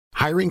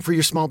Hiring for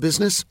your small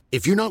business?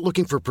 If you're not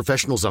looking for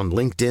professionals on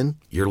LinkedIn,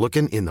 you're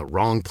looking in the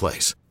wrong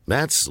place.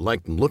 That's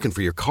like looking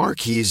for your car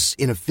keys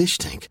in a fish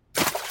tank.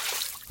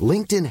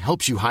 LinkedIn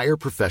helps you hire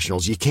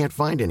professionals you can't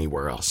find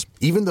anywhere else,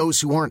 even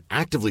those who aren't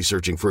actively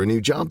searching for a new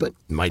job but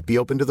might be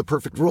open to the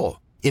perfect role.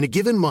 In a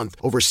given month,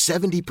 over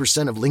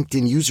 70% of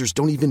LinkedIn users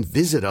don't even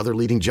visit other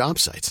leading job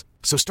sites.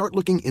 So start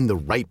looking in the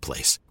right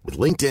place. With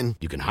LinkedIn,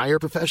 you can hire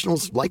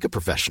professionals like a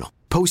professional.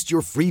 Post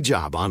your free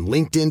job on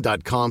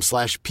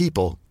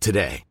linkedin.com/people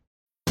today.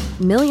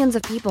 Millions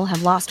of people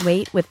have lost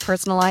weight with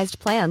personalized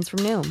plans from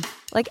Noom.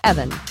 Like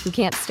Evan, who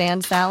can't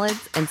stand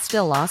salads and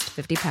still lost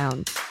 50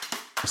 pounds.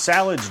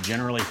 Salads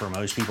generally for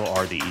most people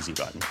are the easy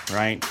button,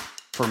 right?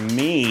 For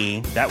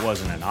me, that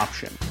wasn't an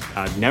option.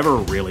 I never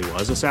really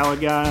was a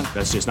salad guy.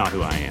 That's just not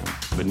who I am.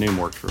 But Noom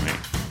worked for me.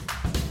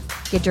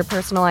 Get your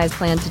personalized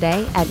plan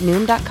today at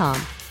Noom.com.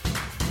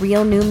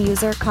 Real Noom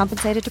user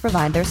compensated to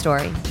provide their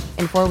story.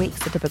 In 4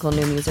 weeks, the typical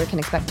Noom user can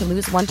expect to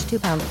lose 1 to 2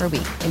 pounds per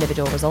week.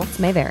 Individual results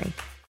may vary.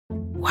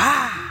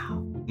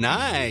 Wow.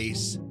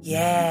 Nice.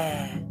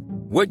 Yeah.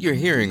 What you're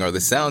hearing are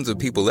the sounds of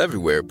people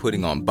everywhere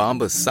putting on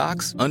Bombas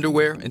socks,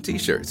 underwear, and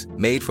T-shirts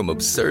made from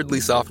absurdly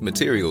soft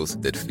materials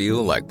that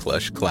feel like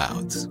plush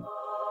clouds.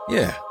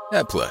 Yeah,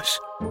 that plush.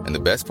 And the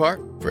best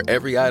part? For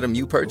every item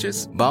you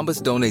purchase,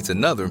 Bombas donates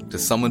another to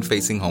someone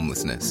facing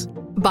homelessness.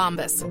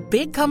 Bombas.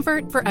 Big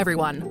comfort for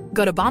everyone.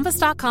 Go to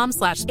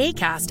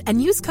bombas.com/ACAST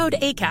and use code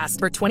ACAST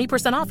for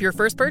 20% off your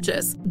first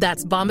purchase.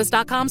 That's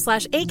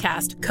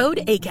bombas.com/ACAST. Code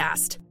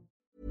ACAST.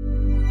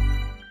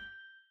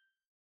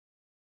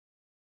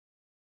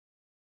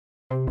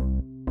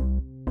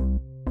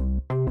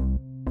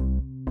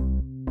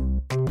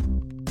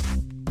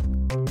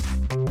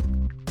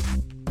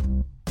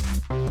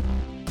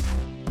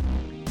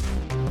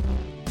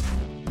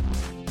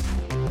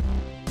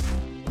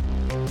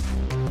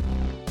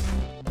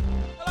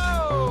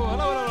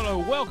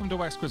 Welcome to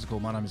Wax Quizzical.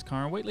 My name is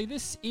Caro Wheatley.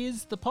 This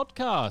is the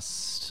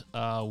podcast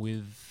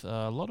with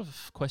a lot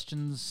of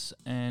questions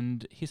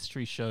and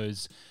history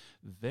shows.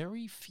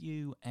 Very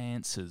few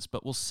answers,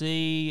 but we'll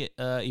see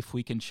if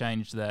we can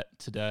change that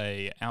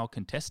today. Our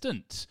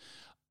contestant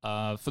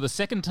for the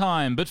second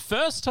time, but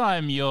first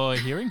time you're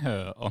hearing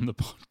her on the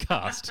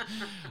podcast.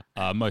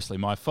 Mostly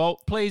my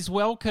fault. Please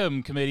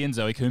welcome comedian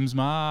Zoe Coombs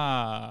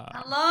Marr.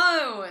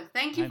 Hello.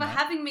 Thank you for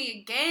having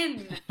me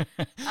again.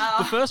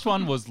 The first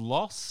one was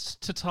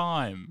lost to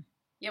time.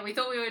 Yeah, we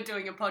thought we were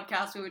doing a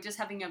podcast. We were just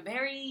having a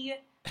very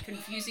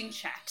confusing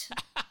chat.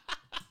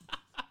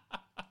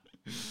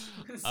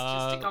 It's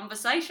just a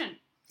conversation.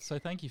 So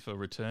thank you for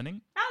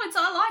returning. No,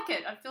 I like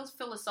it. It feels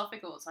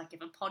philosophical. It's like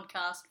if a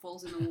podcast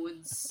falls in the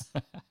woods.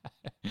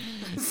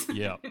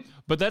 Yeah,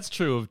 but that's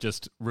true of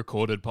just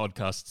recorded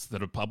podcasts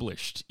that are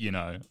published, you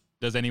know.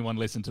 Does anyone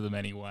listen to them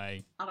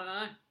anyway? I don't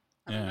know.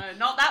 I don't know.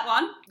 Not that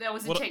one. There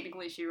was a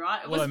technical issue,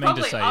 right? It was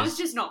I was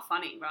just not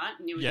funny, right?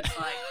 And you were just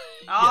like,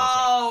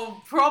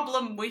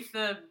 problem with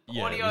the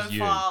audio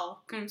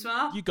file, Coombs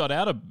Marr. You got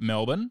out of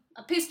Melbourne.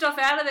 I pissed off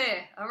out of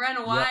there. I ran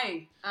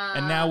away. Yep.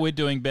 And now we're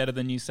doing better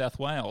than New South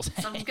Wales.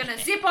 So I'm going to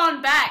zip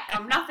on back.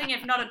 I'm nothing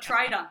if not a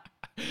traitor.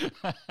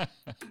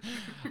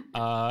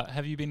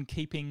 Have you been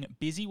keeping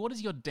busy? What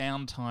is your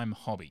downtime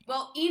hobby?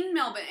 Well, in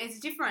Melbourne, it's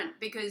different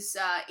because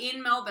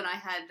in Melbourne I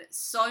had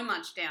so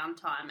much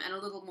downtime and a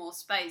little more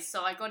space,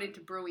 so I got into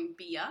brewing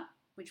beer,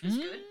 which was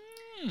good.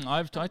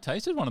 I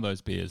tasted one of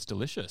those beers.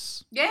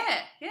 Delicious.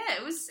 Yeah.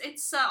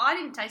 It's. I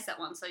didn't taste that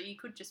one, so you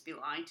could just be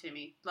lying to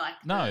me.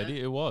 No,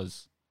 it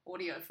was.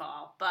 Audio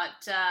file,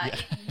 but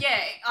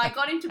I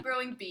got into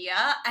brewing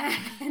beer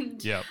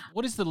and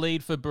What is the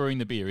lead for brewing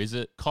the beer? Is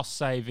it cost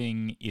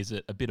saving? Is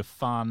it a bit of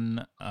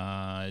fun?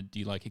 Do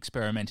you like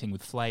experimenting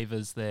with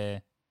flavors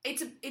there?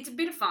 It's a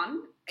bit of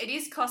fun. It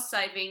is cost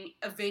saving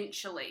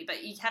eventually,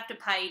 but you have to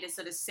pay to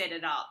sort of set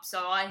it up.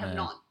 So I have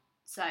not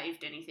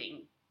saved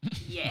anything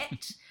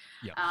yet.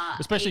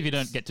 Especially if you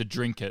don't get to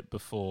drink it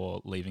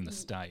before leaving the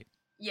state.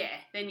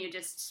 Yeah, then you're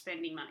just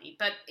spending money.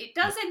 But it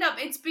does end up,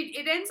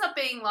 it ends up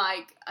being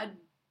like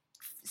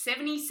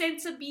 70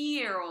 cents a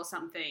beer or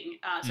something.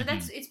 So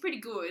it's pretty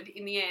good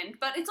in the end.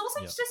 But it's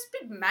also just a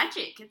bit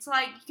magic. It's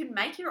like you can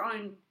make your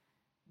own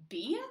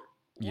beer?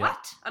 Yep.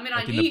 What? I mean,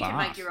 like I knew you could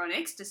make your own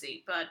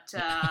ecstasy, but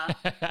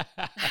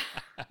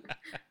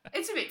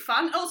it's a bit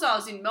fun. Also, I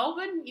was in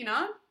Melbourne, you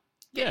know,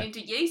 getting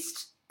into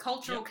yeast,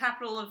 cultural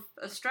capital of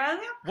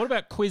Australia. What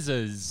about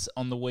quizzes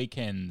on the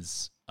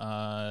weekends?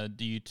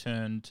 Do you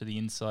turn to the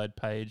inside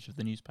page of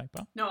the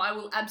newspaper? No, I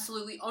will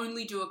absolutely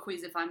only do a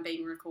quiz if I'm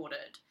being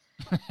recorded.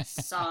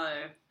 So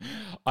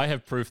I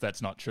have proof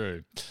that's not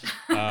true.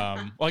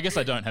 Well, I guess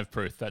I don't have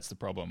proof. That's the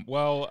problem.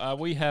 Well,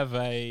 we have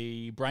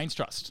a brains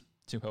trust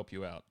to help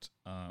you out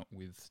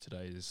with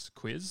today's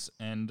quiz.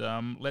 And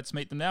let's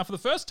meet them now for the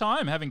first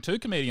time, having two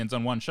comedians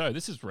on one show.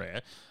 This is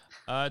rare.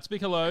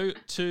 Speak hello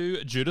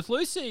to Judith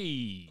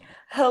Lucy.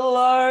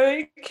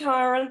 Hello,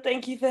 Karen.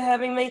 Thank you for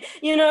having me.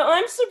 You know,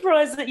 I'm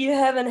surprised that you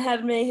haven't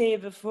had me here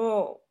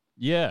before.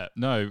 Yeah,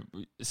 no,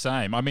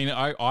 same. I mean,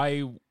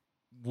 I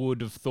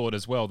would have thought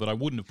as well that I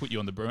wouldn't have put you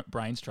on the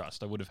Brains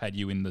Trust. I would have had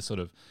you in the sort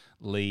of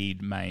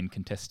lead main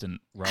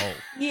contestant role.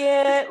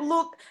 Yeah,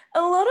 look,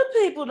 a lot of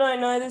people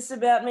don't know this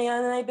about me.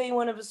 I may be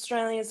one of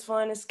Australia's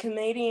finest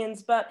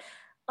comedians, but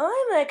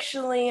I'm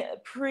actually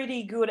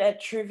pretty good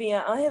at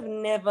trivia. I have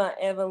never,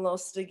 ever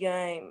lost a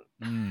game.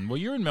 Well,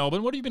 you're in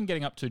Melbourne. What have you been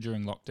getting up to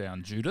during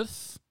lockdown,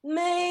 Judith?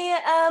 Me,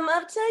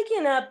 I've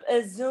taken up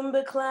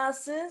Zumba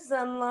classes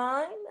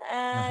online.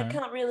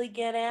 Can't really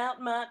get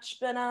out much,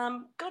 but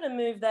got to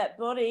move that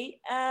body.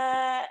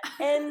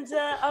 And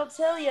I'll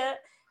tell you,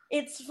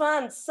 it's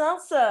fun.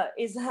 Salsa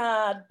is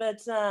hard,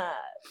 but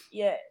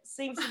yeah,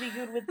 seems to be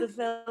good with the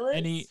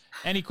fellas.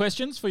 Any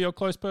questions for your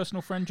close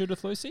personal friend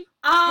Judith Lucy?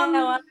 How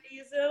are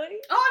you, Zoe?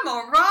 I'm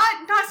all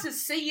right. Nice to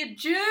see you,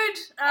 Jude.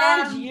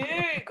 And you.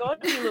 God,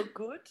 you look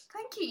good.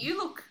 Thank you. You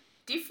look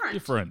different.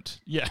 Different,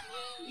 yeah.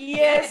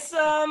 Yes,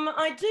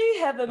 I do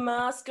have a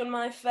mask on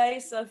my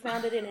face. I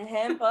found it in a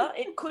hamper.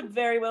 It could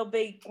very well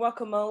be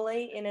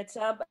guacamole in a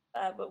tub,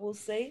 but we'll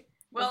see.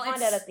 We'll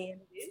find out at the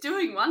end of this. It's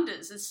doing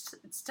wonders.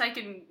 It's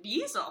taken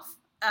years off.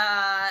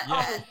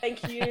 Oh,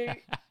 thank you.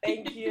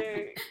 Thank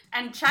you.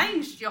 And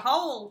changed your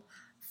whole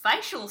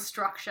facial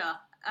structure.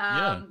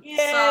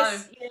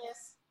 Yes.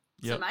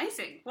 It's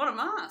amazing. What a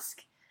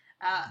mask.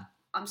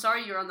 I'm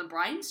sorry you're on the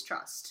Brains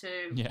Trust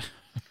too. Yeah.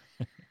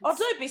 Oh,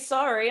 don't be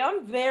sorry.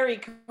 I'm very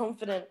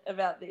confident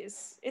about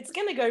this. It's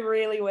going to go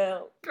really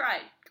well.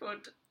 Great.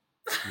 Good.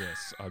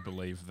 Yes, I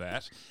believe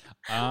that.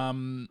 I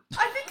think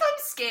I'm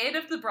scared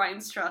of the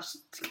Brains Trust,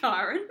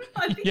 Karen.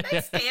 I think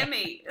they scare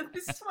me.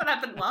 This is what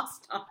happened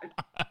last time.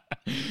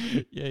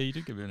 Yeah, you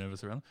did get a bit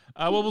nervous around.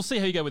 Well, we'll see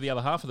how you go with the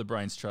other half of the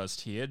Brains Trust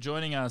here.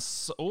 Joining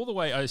us all the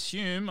way, I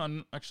assume,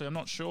 I'm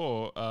not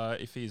sure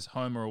if he's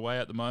home or away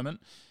at the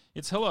moment.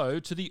 It's hello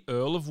to the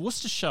Earl of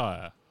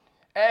Worcestershire.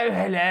 Oh,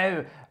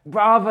 hello.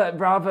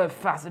 Rather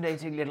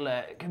fascinating little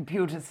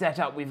computer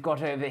setup we've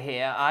got over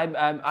here.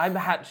 I'm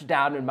hatched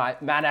down in my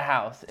manor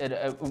house in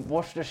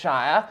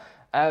Worcestershire,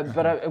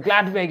 but I'm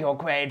glad to make your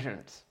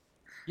acquaintance.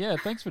 Yeah,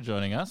 thanks for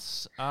joining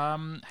us.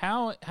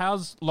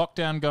 How's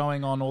lockdown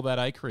going on all that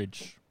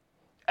acreage?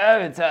 Oh,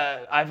 it's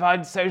I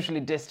find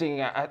socially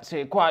distancing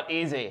actually quite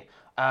easy.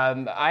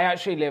 I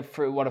actually lived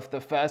through one of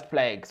the first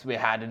plagues we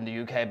had in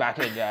the UK back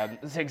in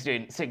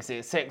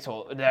 1666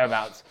 or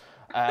thereabouts.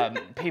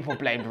 People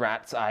blamed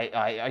rats.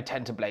 I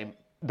tend to blame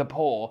the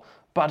poor.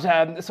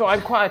 But so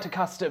I'm quite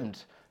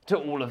accustomed to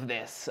all of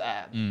this.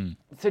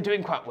 So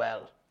doing quite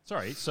well.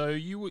 Sorry, so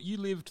you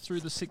lived through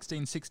the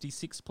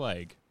 1666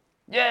 plague?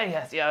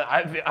 Yeah.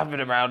 I've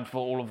been around for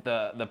all of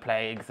the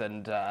plagues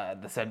and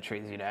the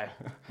centuries, you know.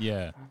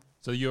 Yeah.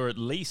 So you're at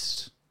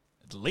least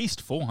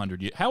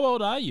 400 years. How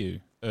old are you,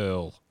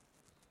 Earl?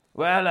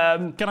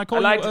 Well, can I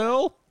call you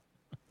Earl?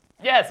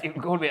 Yes, you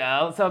can call me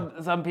Earl.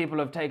 Some people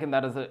have taken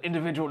that as an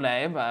individual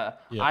name. I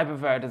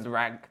prefer it as a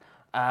rank.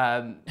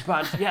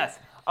 But yes,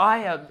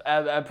 I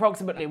am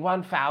approximately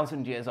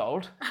 1,000 years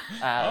old.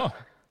 Oh,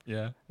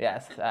 yeah.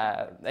 Yes.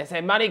 They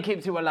say money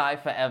keeps you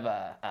alive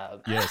forever.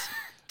 Yes.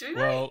 Do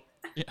they? Well,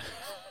 yeah.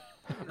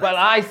 Well,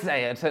 I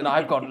say it, and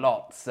I've got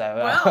lots. So.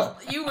 Well,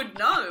 you would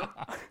know.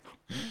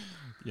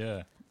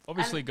 Yeah.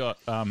 Obviously got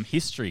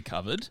history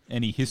covered.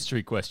 Any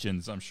history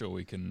questions, I'm sure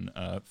we can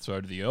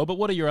throw to the Earl. But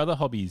what are your other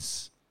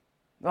hobbies?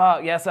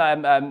 Well, yes,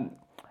 I'm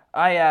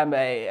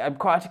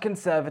quite a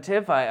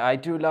conservative. I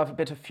do love a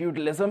bit of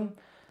feudalism.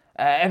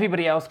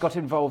 Everybody else got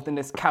involved in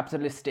this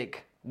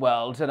capitalistic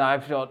world, and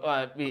I've got,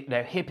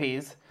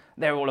 hippies.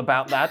 They're all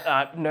about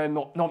that.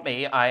 No, not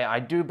me.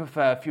 I do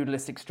prefer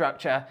feudalistic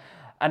structure,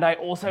 and I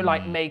also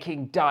like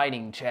making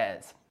dining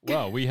chairs.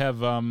 Well, we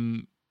have, I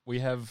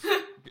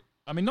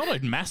mean, not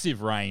a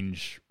massive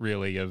range,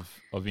 really,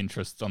 of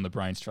interests on the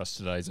Brains Trust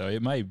today, so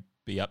it may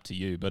be up to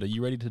you, but are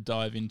you ready to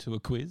dive into a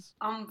quiz?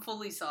 I'm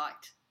fully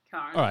psyched,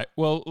 Karen. All right,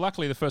 well,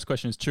 luckily the first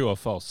question is true or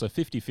false, so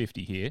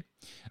 50-50 here.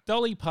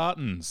 Dolly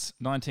Parton's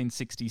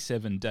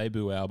 1967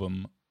 debut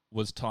album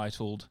was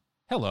titled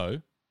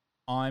Hello,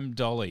 I'm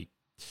Dolly.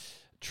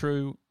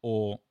 True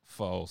or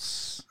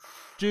false?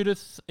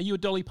 Judith, are you a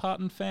Dolly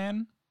Parton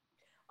fan?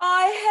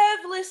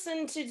 I have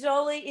listened to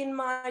Dolly in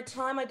my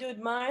time. I do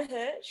admire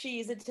her. She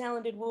is a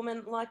talented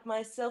woman like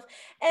myself.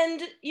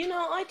 And,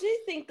 I do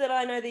think that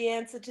I know the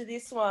answer to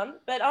this one,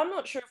 but I'm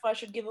not sure if I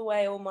should give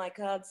away all my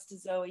cards to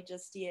Zoe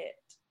just yet.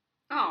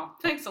 Oh,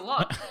 thanks a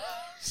lot.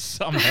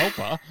 Some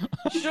helper.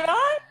 Should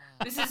I?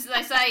 They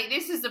say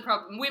this is the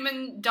problem.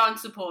 Women don't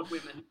support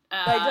women.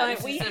 They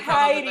don't. We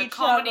hate the each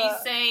comedy other.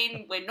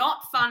 scene. We're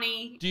not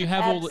funny. Do you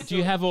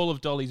have all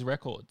of Dolly's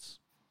records?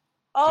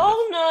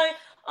 Oh, no.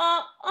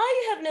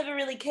 I have never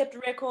really kept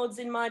records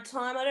in my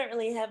time. I don't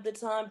really have the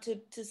time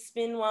to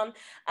spin one.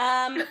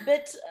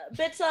 But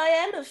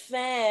I am a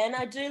fan.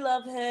 I do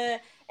love her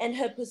and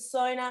her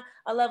persona.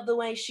 I love the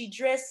way she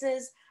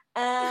dresses.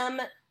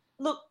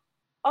 Look,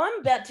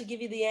 I'm about to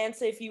give you the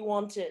answer if you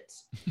want it.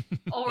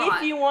 All right.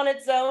 If you want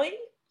it, Zoe.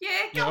 Yeah,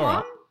 go on.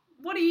 Right.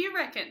 What do you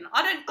reckon?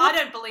 I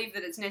don't believe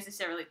that it's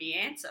necessarily the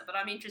answer, but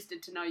I'm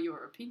interested to know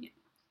your opinion.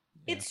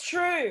 It's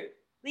true.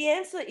 The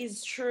answer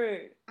is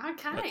true.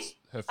 Okay.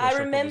 Her first I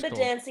record remember was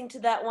called. dancing to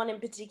that one in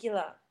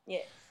particular. Yeah.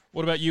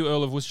 What about you,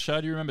 Earl of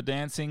Worcestershire? Do you remember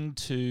dancing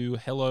to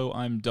Hello,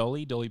 I'm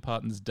Dolly, Dolly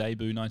Parton's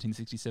debut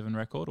 1967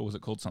 record, or was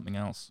it called something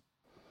else?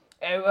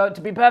 To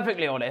be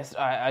perfectly honest,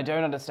 I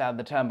don't understand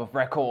the term of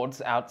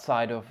records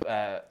outside of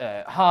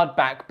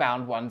hardback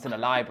bound ones in a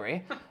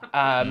library.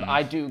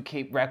 I do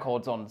keep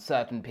records on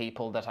certain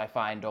people that I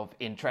find of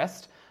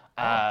interest.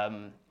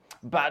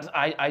 But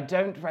I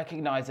don't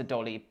recognise a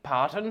Dolly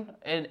Parton.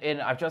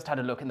 I've just had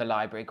a look in the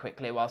library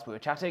quickly whilst we were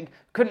chatting.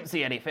 Couldn't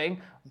see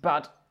anything,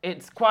 but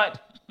it's quite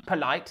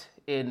polite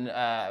in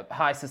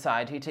high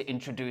society to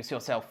introduce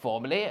yourself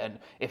formally. And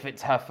if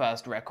it's her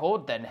first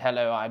record, then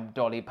hello, I'm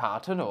Dolly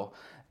Parton, or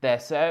there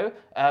so,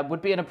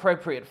 would be an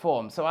appropriate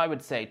form. So I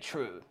would say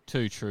true.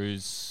 2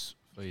 trues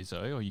for you,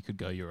 Zoe, or you could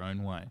go your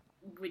own way.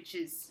 Which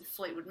is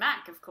Fleetwood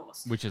Mac, of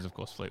course. Which is, of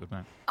course, Fleetwood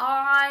Mac.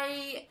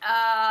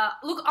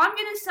 Look, I'm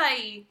going to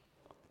say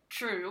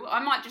true. I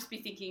might just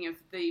be thinking of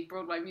the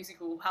Broadway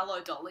musical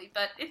Hello, Dolly,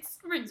 but it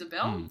rings a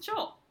bell,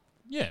 sure.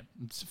 Yeah,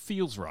 it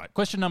feels right.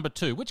 Question number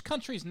 2. Which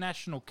country's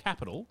national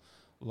capital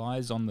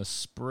lies on the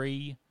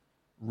Spree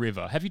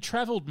River? Have you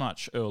travelled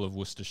much, Earl of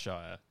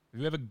Worcestershire? Have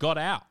you ever got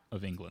out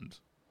of England?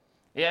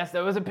 Yes,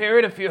 there was a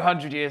period a few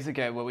hundred years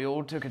ago where we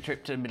all took a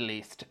trip to the Middle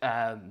East.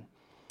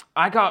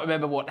 I can't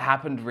remember what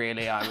happened,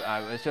 really.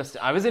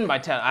 I was in my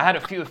tent. I had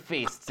a few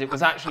feasts. It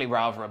was actually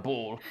rather a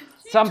ball.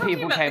 Some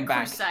people came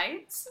back.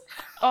 Crusades?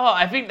 Oh,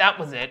 I think that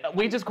was it.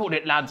 We just called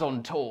it Lads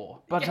on Tour.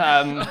 But,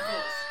 of course.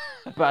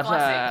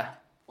 Classic.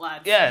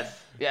 Lads.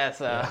 Yes.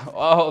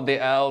 The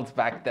Earls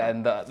back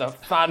then, the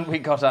fun we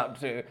got up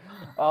to.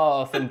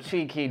 Oh, some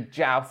cheeky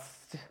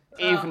jousts,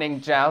 evening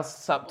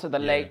jousts up to the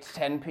late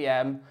 10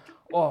 p.m.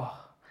 Oh,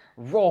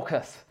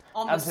 raucous.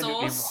 On the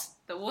sauce.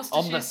 The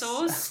Worcestershire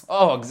sauce?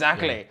 Oh,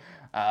 exactly.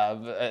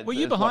 Were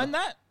you behind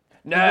that?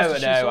 No,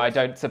 I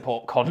don't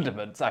support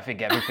condiments. I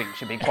think everything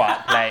should be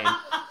quite plain.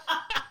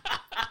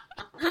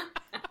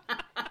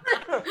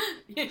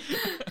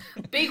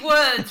 Big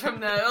words from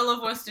the Earl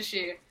of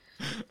Worcestershire.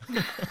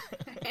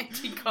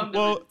 Anti-condiments.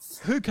 Well,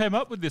 who came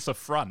up with this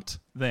affront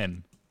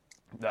then?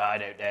 I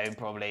don't know,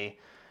 probably.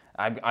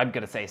 I'm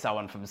going to say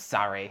someone from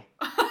Surrey.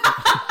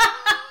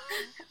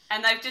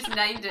 And they've just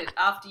named it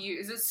after you.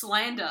 Is it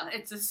slander?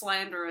 It's a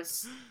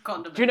slanderous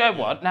condiment. Do you know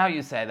what? Now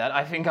you say that,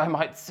 I think I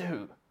might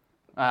sue.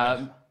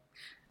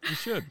 You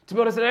should. To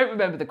be honest, I don't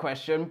remember the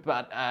question,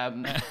 but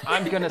I'm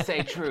going to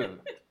say true.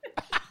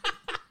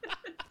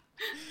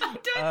 I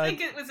don't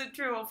think it was a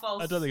true or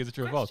false. I don't think it's a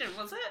true or false.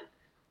 Was it?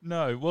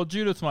 No. Well,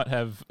 Judith might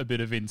have a bit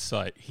of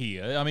insight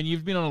here. I mean,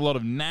 you've been on a lot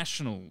of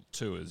national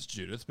tours,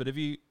 Judith, but have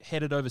you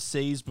headed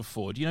overseas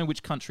before? Do you know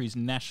which country's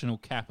national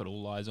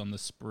capital lies on the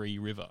Spree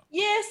River?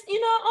 Yes,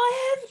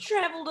 I have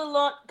travelled a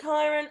lot,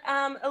 Kyron.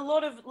 A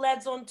lot of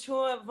Lads on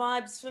Tour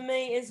vibes for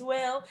me as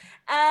well.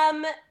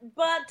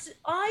 But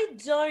I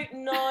don't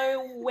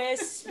know where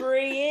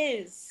Spree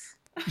is.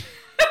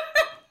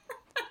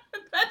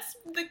 That's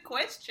the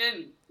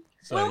question.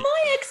 So, well,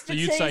 my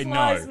expertise you'd say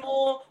lies no.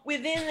 more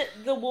within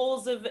the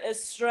walls of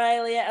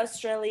Australia,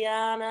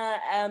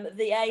 Australiana,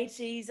 the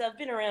 80s. I've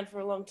been around for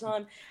a long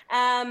time.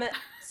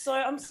 So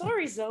I'm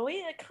sorry,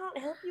 Zoe. I can't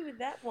help you with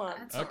that one.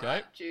 That's okay. all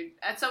right, Jude.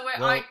 So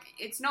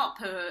it's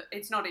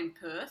not in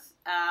Perth,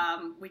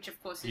 which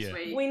of course is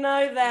where we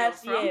know that,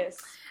 you're from.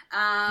 yes.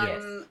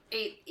 Yes.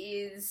 It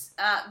is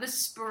the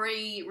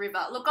Spree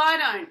River. Look, I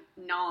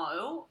don't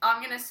know.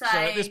 I'm going to say... So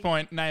at this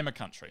point, name a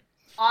country.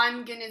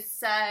 I'm going to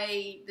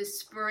say the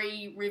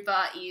Spree River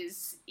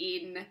is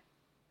in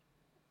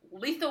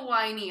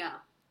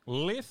Lithuania.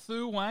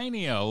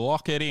 Lithuania.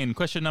 Lock it in.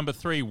 Question number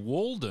 3.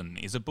 Walden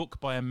is a book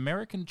by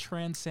American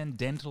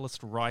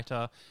transcendentalist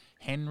writer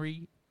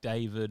Henry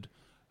David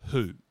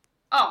who?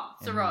 Oh,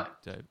 Thoreau.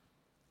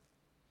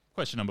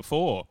 Question number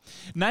 4.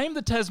 Name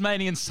the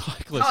Tasmanian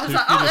cyclist I was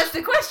like, that's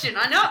the question.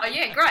 I know. Oh,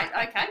 yeah, great.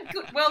 Okay,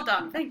 good. Well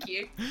done. Thank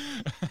you.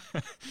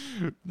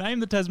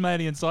 Name the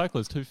Tasmanian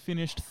cyclist who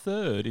finished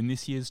 3rd in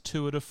this year's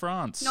Tour de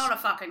France. Not a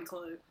fucking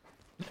clue.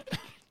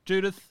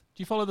 Judith,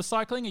 do you follow the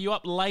cycling? Are you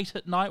up late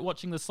at night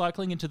watching the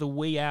cycling into the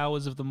wee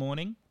hours of the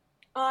morning?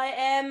 I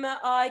am.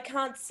 I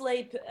can't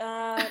sleep,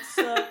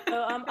 so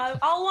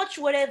I'll watch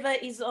whatever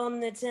is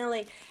on the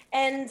telly.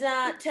 And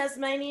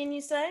Tasmanian,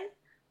 you say?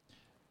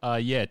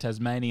 Yeah,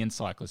 Tasmanian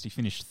cyclist. He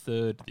finished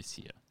 3rd this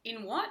year.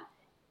 In what?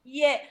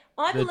 Yeah,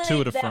 I The Tour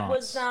believe de that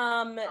was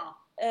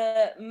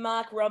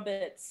Mark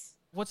Roberts.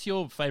 What's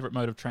your favourite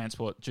mode of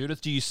transport,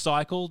 Judith? Do you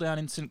cycle down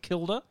in St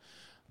Kilda?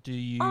 Do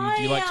you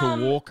like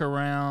to walk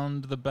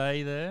around the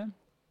bay there?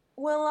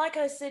 Well, like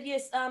I said,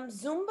 yes.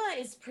 Zumba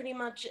is pretty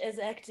much as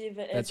active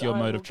as That's your I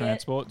mode will of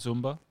transport,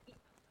 Zumba?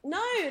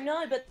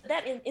 No, but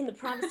that in the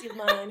privacy of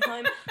my own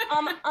home.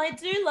 I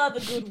do love a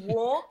good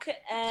walk,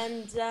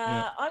 and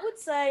I would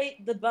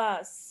say the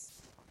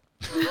bus.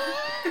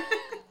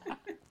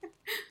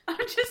 I'm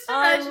just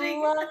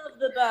imagining. I love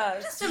the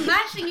bus. Just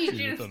imagining you,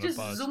 Judith, just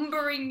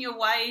Zumbaing your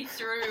way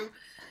through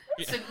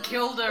St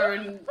Kilda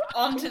and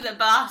onto the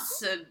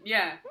bus, and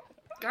yeah.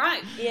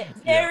 Great. Yeah,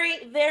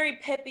 very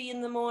peppy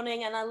in the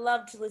morning, and I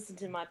love to listen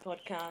to my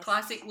podcast.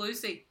 Classic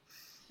Lucy.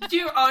 Do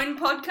you own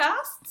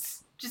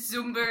podcasts? Just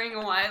Zumbaing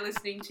away,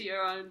 listening to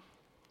your own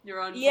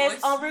Yes,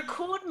 voice? I'll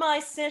record my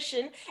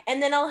session,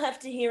 and then I'll have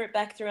to hear it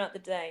back throughout the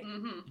day.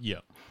 Mm-hmm.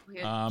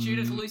 Yeah.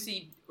 Judith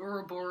Lucy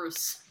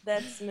Ouroboros.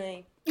 That's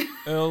me.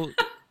 Earl,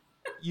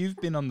 you've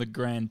been on the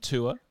Grand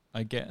Tour,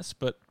 I guess,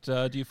 but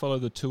do you follow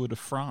the Tour de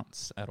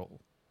France at all?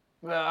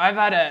 Well, I've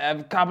had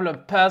a couple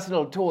of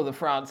personal Tour de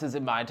France's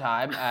in my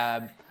time.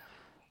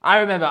 I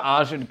remember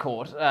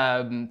Agincourt.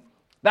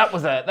 That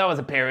was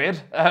a period.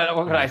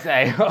 What can I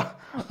say?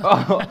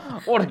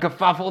 What a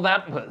kerfuffle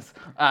that was.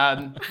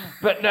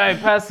 But no,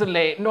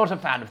 personally, not a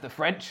fan of the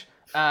French.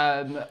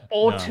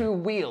 Or two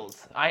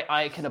wheels.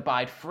 I can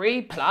abide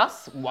 3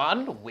 plus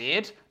 1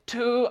 weird,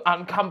 2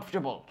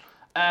 uncomfortable.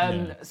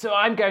 So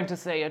I'm going to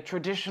say a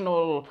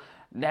traditional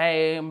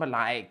name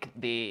like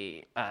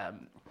the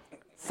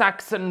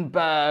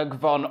Saxenberg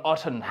von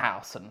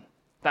Ottenhausen.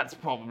 That's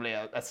probably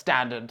a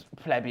standard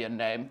plebeian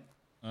name.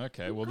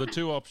 Okay, well, the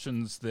two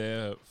options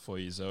there for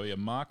you, Zoe, are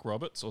Mark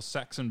Roberts or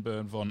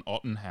Saxenberg von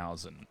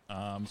Ottenhausen.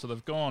 So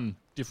they've gone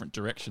different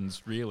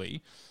directions,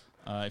 really.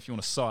 If you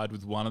want to side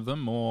with one of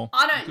them, or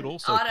you could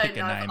also pick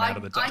a name out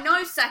of the dark. I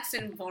know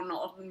Saxon von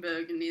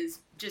Ottenbergen is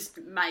just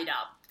made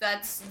up.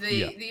 That's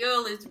the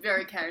Earl is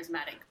very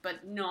charismatic,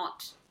 but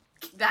not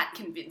that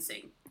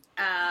convincing.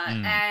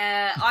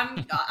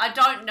 I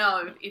don't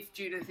know if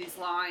Judith is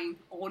lying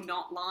or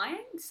not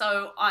lying,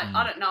 so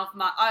I don't know if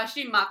I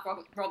assume Mark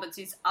Roberts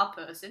is a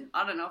person.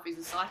 I don't know if he's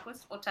a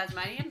cyclist or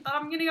Tasmanian, but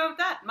I'm going to go with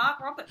that, Mark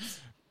Roberts.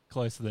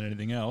 Closer than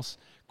anything else.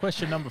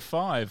 Question number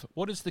 5.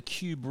 What is the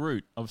cube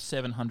root of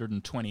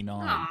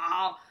 729?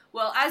 Oh,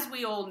 well, as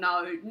we all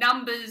know,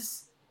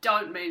 numbers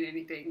don't mean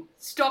anything.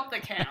 Stop the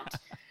count.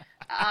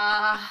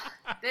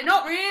 They're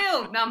not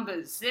real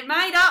numbers. They're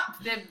made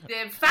up.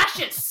 They're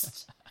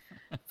fascist.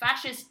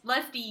 Fascist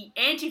lefty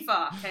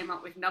Antifa came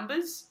up with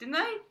numbers, didn't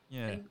they?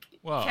 Yeah.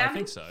 I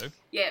think so.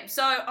 Yeah,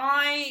 so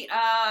I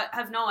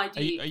have no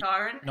idea,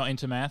 Kyron. Not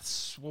into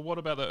maths? Well, what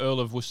about the Earl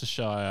of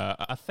Worcestershire?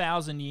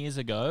 1,000 years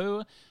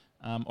ago,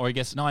 or I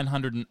guess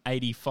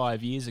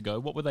 985 years ago,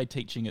 what were they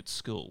teaching at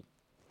school?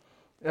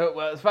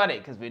 Well, it's funny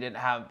because we didn't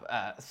have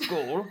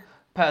school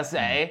per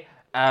se.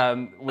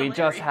 We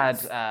just had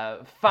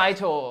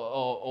fight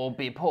or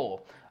be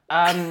poor.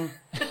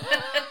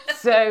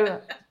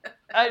 So...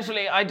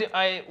 Actually,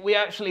 we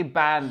actually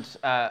banned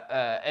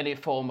any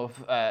form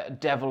of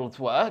devil's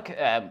work,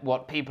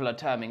 what people are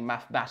terming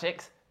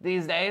mathematics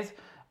these days.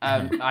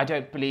 I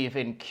don't believe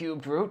in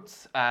cubed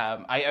roots.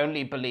 I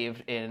only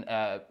believed in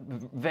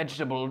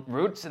vegetable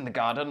roots in the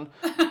garden.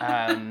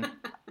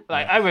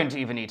 I won't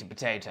even eat a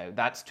potato.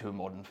 That's too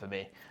modern for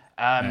me.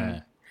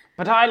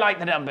 But I like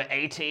the number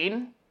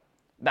 18.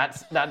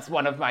 That's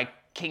one of my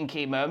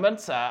kinky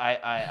moments.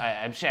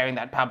 I'm sharing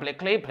that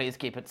publicly. Please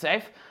keep it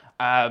safe.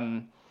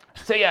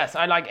 So yes,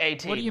 I like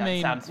 18. What do you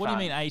mean? Sounds what do you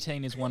fun. mean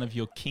 18 is one of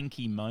your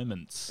kinky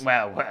moments?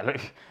 Well,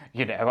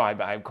 you know,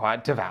 I'm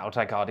quite devout.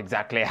 I can't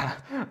exactly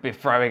be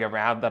throwing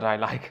around that I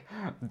like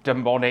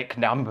demonic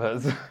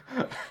numbers.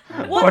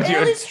 What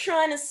Earl is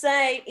trying to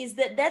say is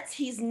that that's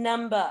his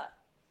number.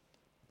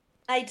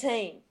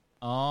 18.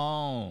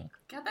 Oh.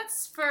 God,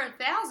 that's for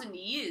 1,000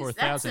 years. For a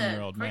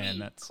 1,000-year-old man,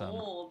 that's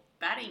poor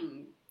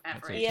batting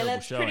average. Yeah,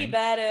 that's showing. pretty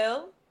bad,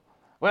 Earl.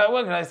 Well,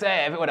 what can I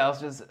say? Everyone else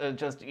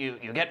just you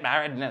get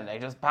married and then they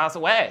just pass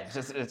away.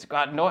 It's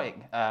quite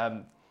annoying.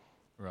 Right.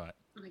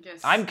 I guess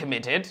I'm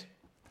committed.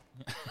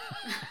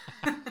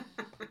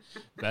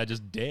 They're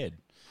just dead.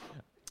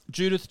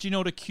 Judith, do you know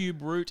what a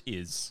cube root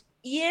is?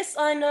 Yes,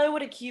 I know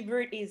what a cube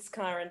root is,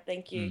 Kyron.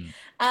 Thank you.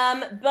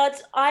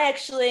 But I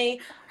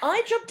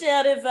dropped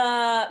out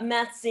of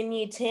maths in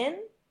year 10.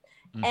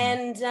 Mm-hmm.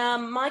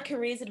 And my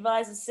careers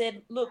advisor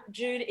said, look,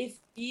 Jude, if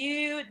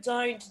you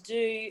don't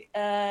do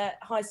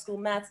high school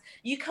maths,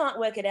 you can't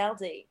work at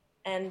Aldi.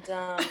 And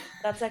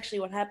that's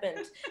actually what happened.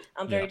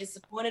 I'm very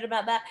disappointed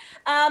about that.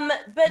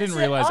 But I didn't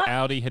realise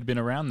Audi had been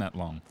around that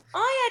long.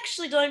 I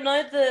actually don't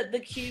know the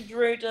cubed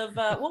root of,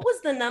 what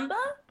was the number?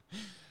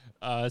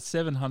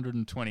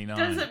 729.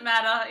 Doesn't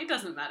matter. It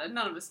doesn't matter.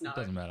 None of us know. It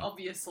doesn't matter.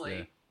 Obviously.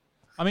 Yeah.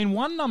 I mean,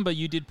 one number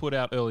you did put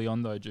out early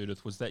on, though,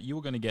 Judith, was that you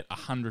were going to get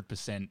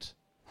 100%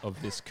 of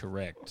this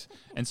correct.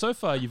 And so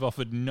far, you've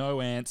offered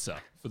no answer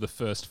for the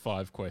first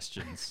 5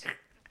 questions.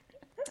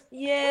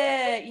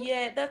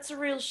 Yeah, that's a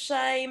real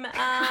shame.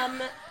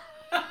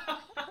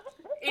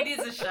 It is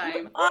a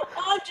shame.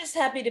 I'm just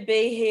happy to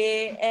be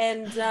here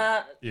and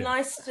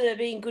nice to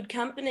be in good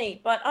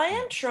company. But I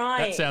am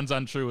trying. That sounds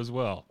untrue as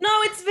well.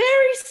 No, it's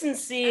very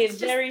sincere,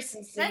 very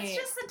sincere. That's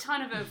just the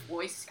tone of her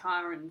voice,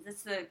 Kyron.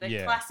 That's the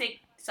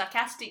classic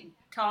sarcastic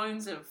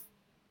tones of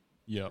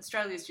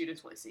Australia's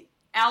Judith Lucy.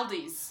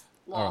 Aldi's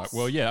loss. All right,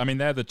 well, yeah, I mean,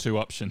 they're the two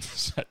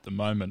options at the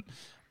moment.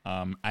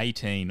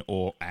 18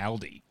 or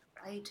Aldi.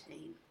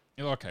 18.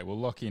 Okay, we'll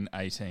lock in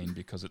 18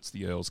 because it's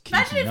the Earl's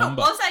kinky number. Imagine if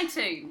it was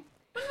 18.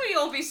 Wouldn't we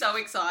all be so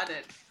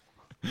excited?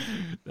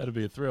 That'd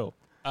be a thrill.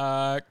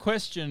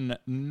 Question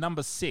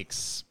number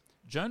 6.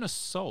 Jonas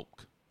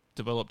Salk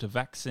developed a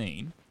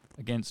vaccine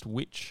against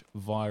which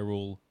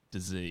viral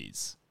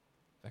disease?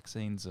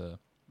 Vaccines are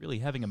really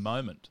having a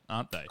moment,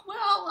 aren't they? Well,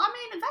 I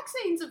mean,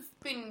 vaccines have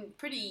been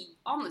pretty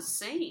on the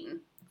scene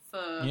for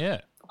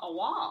a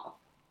while.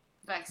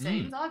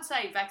 Vaccines. I'd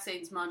say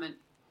vaccines moment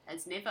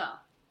has never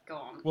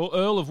gone. Well,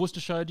 Earl of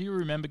Worcestershire, do you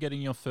remember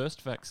getting your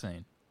first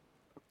vaccine?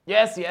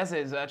 Yes,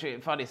 it's actually a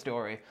funny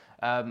story.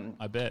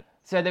 I bet.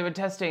 So they were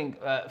testing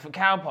for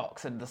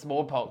cowpox and the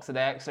smallpox, and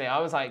I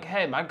was like,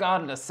 hey, my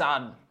gardener's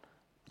son,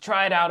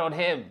 try it out on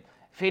him.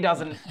 If he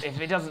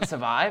doesn't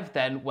survive,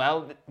 then,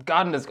 well, the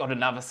gardener's got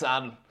another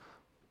son.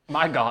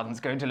 My garden's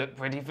going to look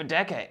pretty for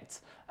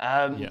decades.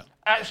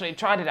 Actually,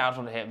 tried it out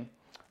on him.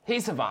 He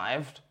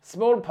survived.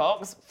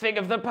 Smallpox, thing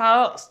of the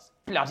past.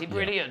 Bloody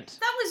brilliant.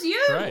 That was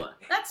you. Great.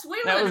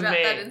 We learned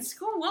about that in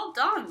school. Well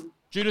done.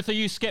 Judith, are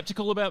you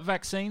sceptical about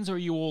vaccines or are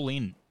you all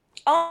in?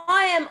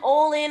 I am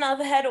all in. I've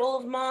had all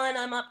of mine.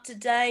 I'm up to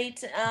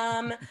date.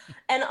 And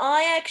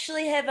I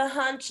actually have a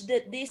hunch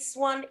that this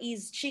one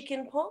is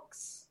chicken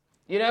pox.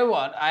 You know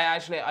what?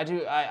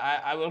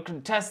 I will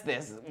contest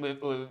this with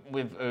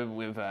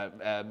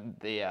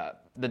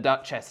the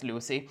Duchess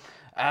Lucy.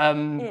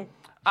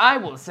 I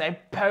will say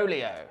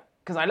polio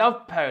because I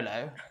love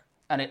polo,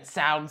 and it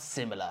sounds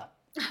similar.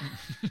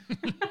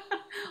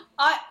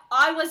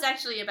 I was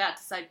actually about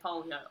to say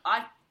polio.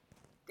 I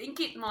think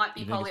it might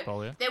be polio. Think it's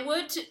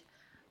polio.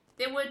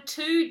 There were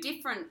two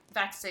different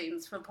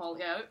vaccines for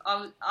polio.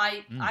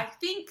 I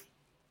think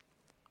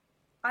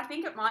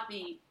it might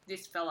be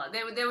this fella.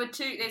 There were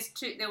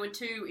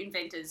two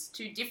inventors,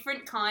 two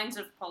different kinds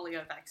of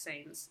polio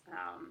vaccines.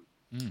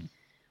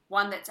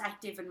 One that's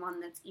active and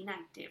one that's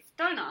inactive.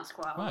 Don't ask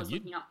why. I was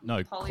looking up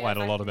know polio quite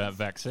vaccines. a lot about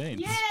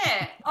vaccines.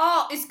 Yeah.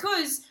 Oh, it's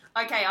because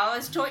I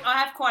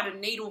have quite a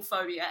needle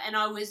phobia, and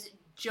I was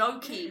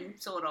joking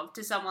sort of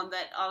to someone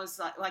that I was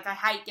like I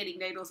hate getting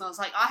needles, and I was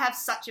like, I have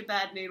such a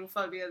bad needle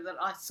phobia that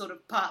I sort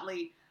of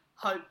partly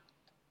hope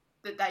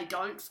that they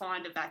don't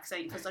find a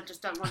vaccine because I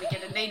just don't want to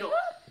get a needle,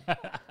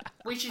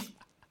 which is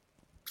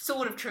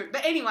sort of true.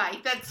 But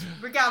anyway, that's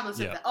regardless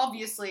of that.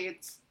 Obviously,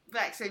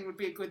 vaccine would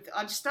be a good.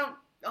 I just don't.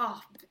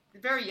 Oh,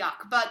 very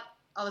yuck. But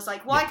I was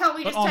like, why can't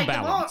we just take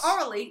them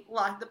orally,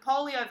 like the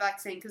polio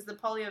vaccine? Because the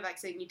polio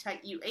vaccine,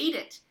 you eat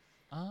it.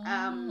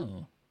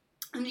 Oh.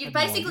 And you're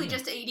basically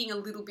just eating a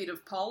little bit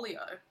of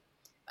polio.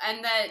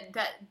 And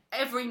that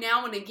every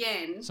now and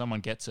again... someone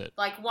gets it.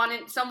 Like,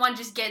 someone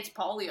just gets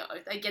polio.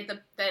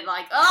 They're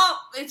like, oh,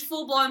 it's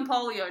full-blown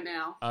polio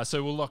now.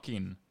 So we'll lock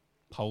in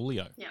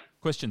polio. Yeah.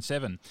 Question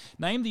 7.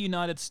 Name the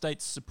United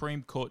States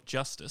Supreme Court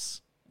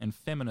Justice and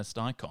feminist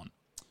icon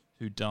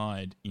who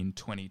died in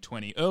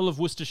 2020. Earl of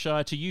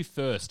Worcestershire, to you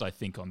first, I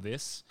think, on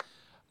this.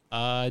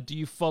 Do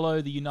you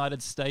follow the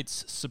United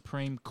States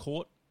Supreme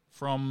Court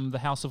from the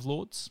House of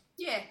Lords?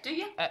 Yeah, do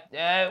you?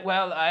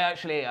 Well,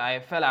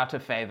 I fell out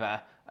of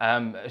favour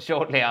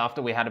shortly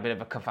after we had a bit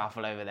of a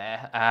kerfuffle over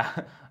there.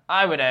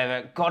 I went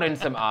over, got in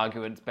some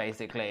arguments,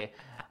 basically,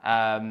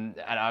 and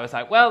I was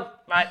like, well,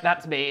 right,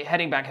 that's me,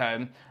 heading back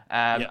home.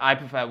 I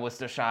prefer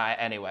Worcestershire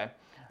anyway.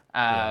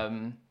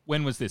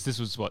 When was this? This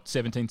was, what,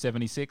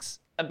 1776?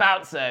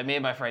 About so. Me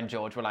and my friend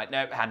George were like,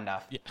 nope, had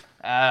enough. Yeah.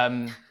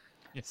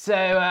 So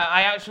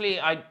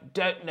I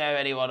don't know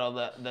anyone on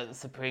the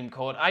Supreme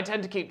Court. I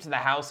tend to keep to the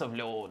House of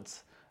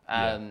Lords.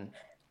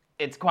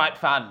 It's quite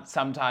fun.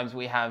 Sometimes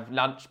we have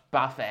lunch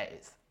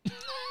buffets. Good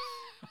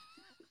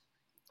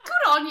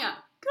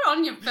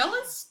on you,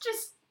 fellas.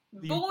 Just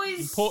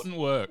boys. Important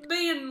work.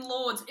 Being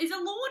lords. Is a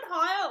lord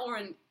higher or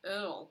an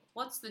earl?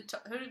 Where's the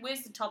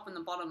top and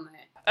the bottom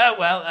there? Oh,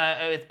 well,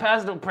 it's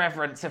personal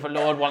preference if a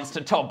lord wants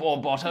to top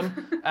or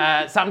bottom.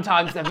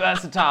 Sometimes they're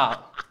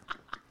versatile.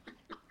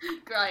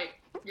 Great,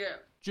 yeah.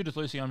 Judith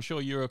Lucy, I'm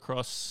sure you're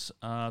across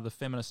the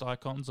feminist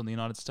icons on the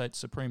United States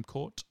Supreme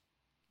Court.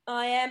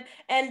 I am,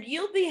 and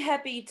you'll be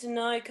happy to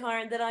know,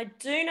 Karen, that I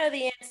do know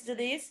the answer to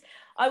this.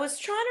 I was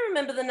trying to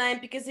remember the name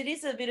because it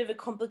is a bit of a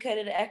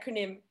complicated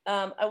acronym.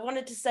 I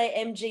wanted to say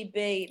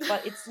MGB,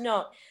 but it's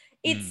not.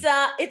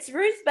 It's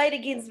Ruth Bader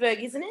Ginsburg,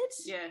 isn't it?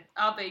 Yeah,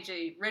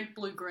 RBG, red,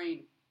 blue,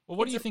 green. Well,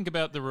 what do you think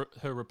about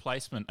her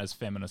replacement as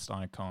feminist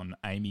icon,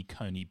 Amy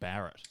Coney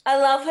Barrett? I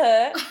love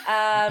her.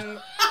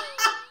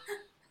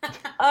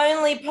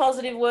 Only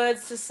positive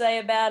words to say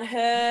about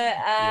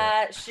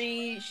her.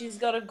 She's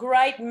got a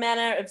great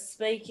manner of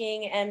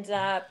speaking and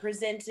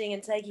presenting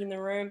and taking the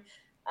room.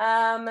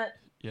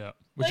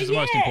 Which is the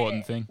most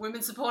important thing.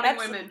 Women supporting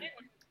women.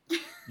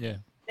 Yeah.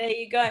 There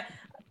you go.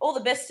 All the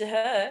best to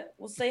her.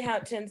 We'll see how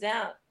it turns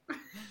out.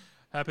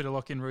 Happy to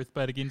lock in Ruth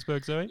Bader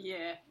Ginsburg, Zoe?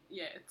 Yeah,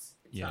 it's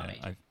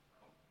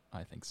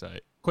I think so.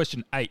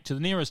 Question 8. To the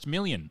nearest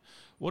million,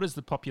 what is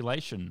the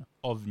population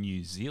of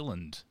New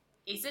Zealand?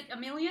 Is it 1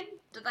 million?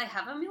 Do they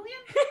have 1 million?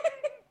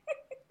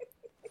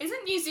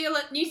 Isn't New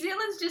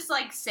Zealand's just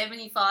like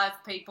 75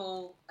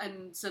 people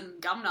and some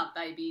gumnut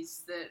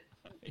babies that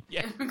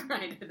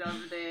immigrated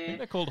over there?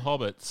 They're called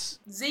hobbits.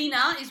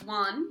 Xena is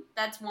one.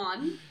 That's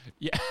one.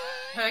 Yeah.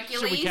 Hercules.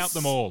 Shall we count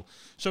them all?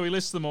 Shall we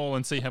list them all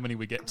and see how many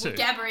we get to?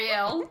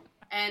 Gabrielle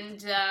and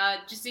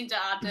Jacinta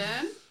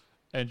Ardern.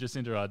 and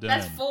Jacinda Ardern.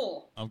 That's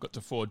 4. I've got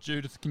to 4.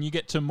 Judith, can you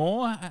get to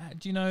more?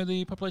 Do you know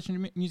the population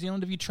of New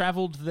Zealand? Have you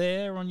travelled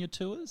there on your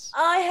tours?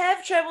 I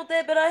have travelled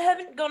there, but I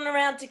haven't gone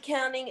around to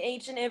counting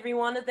each and every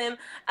one of them.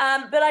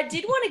 But I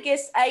did want to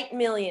guess 8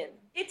 million.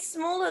 It's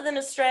smaller than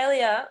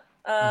Australia.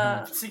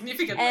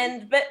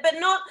 Significantly. But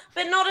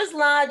not as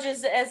large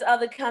as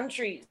other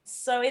countries.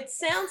 So it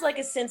sounds like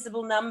a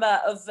sensible number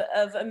of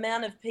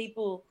amount of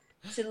people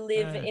to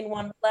live in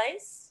one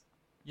place.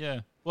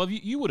 Yeah. Well,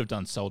 you would have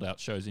done sold-out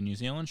shows in New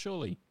Zealand,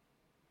 surely.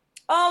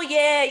 Oh,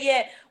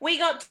 yeah. We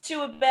got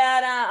to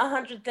about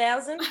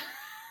 100,000.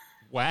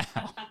 Wow.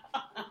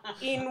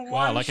 In one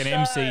Wow, like an show.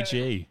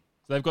 MCG.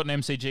 So they've got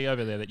an MCG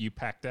over there that you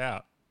packed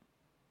out.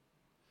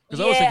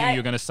 Because I was thinking you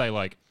were going to say,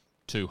 like,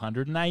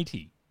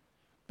 280,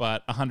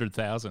 but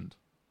 100,000.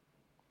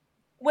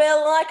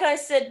 Well, like I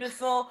said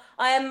before,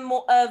 I am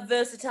a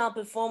versatile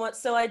performer,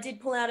 so I did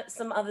pull out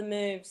some other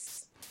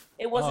moves.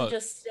 It wasn't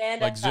just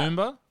stand-up. Like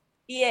Zumba?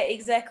 Yeah,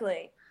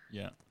 exactly.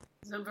 Yeah.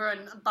 Zumba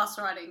and bus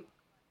riding.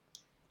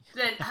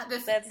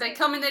 They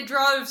come in their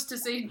droves to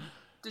see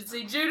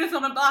Judith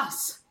on a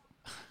bus.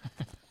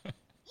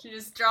 She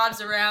just drives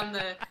around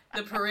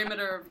the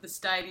perimeter of the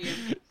stadium.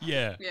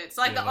 Yeah. Yeah, it's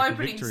like the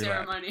opening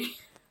ceremony.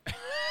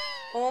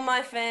 All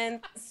my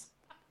fans.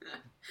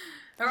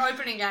 Her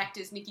opening act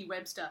is Nikki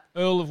Webster.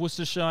 Earl of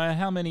Worcestershire,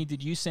 how many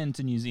did you send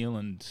to New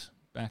Zealand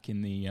back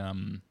in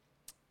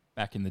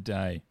the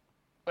day?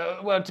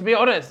 Well, to be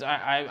honest,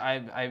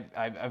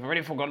 I've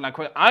already forgotten that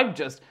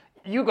question.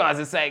 You guys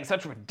are saying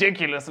such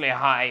ridiculously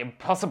high,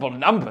 impossible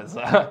numbers.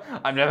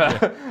 I'm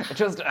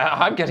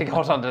getting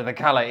hot under the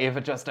collar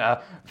even just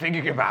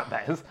thinking about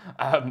this.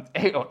 A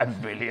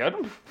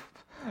million?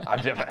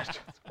 I've never.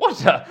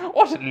 What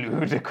a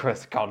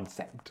ludicrous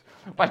concept.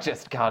 I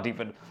just can't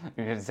even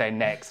say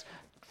next.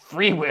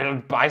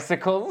 Free-wheeled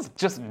bicycles?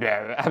 Just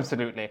no,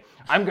 absolutely.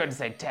 I'm going to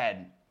say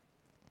 10.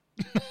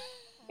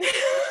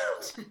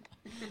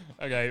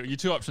 Okay, your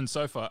 2 options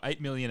so far,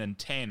 8 million and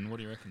 10. What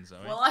do you reckon, Zoe?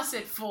 Well, I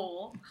said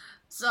 4.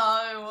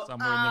 So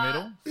somewhere in the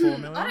middle? 4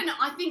 million? I don't know.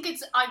 I think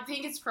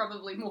it's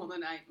probably more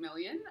than 8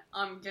 million.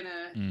 I'm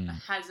gonna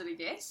hazard a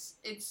guess.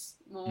 It's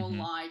more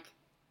like,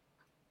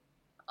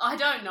 I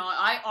don't know.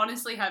 I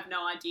honestly have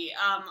no idea.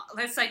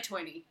 Let's say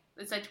 20.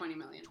 Let's say 20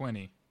 million.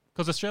 20.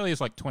 Because Australia's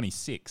like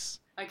 26.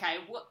 Okay,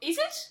 is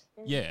it?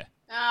 Yeah.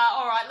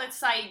 All right, let's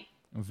say...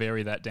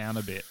 Vary that down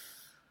a bit.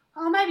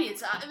 Oh, maybe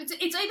it's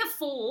either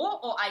 4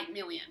 or 8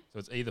 million. So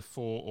it's either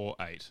 4 or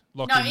 8.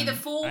 Either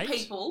 4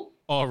 people.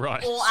 Oh,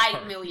 right. Or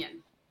 8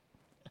 million.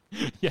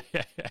 Yeah.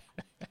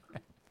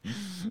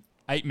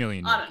 8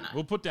 million. I don't know.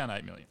 We'll put down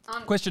 8 million.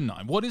 Question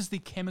 9. What is the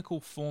chemical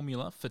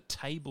formula for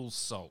table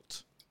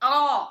salt?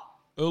 Oh.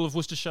 Earl of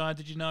Worcestershire,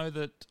 did you know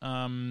that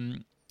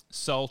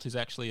salt is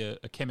actually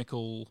a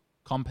chemical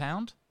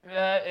compound?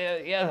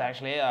 Yes,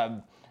 actually.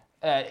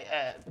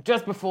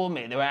 Just before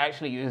me, they were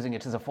actually using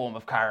it as a form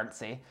of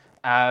currency.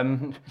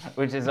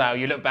 Which is now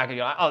you look back and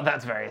you're like, oh,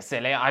 that's very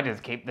silly. I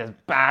just keep this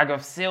bag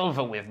of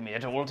silver with me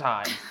at all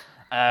times.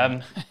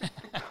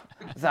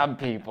 Some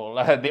people,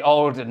 the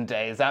olden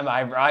days, am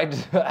I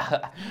right?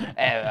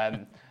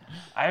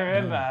 I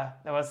remember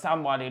there was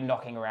somebody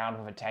knocking around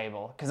with a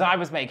table because I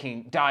was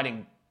making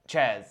dining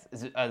chairs,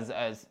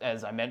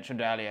 as I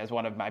mentioned earlier, as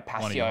one of my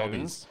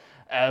passions.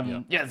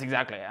 Yes,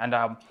 exactly. And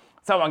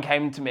someone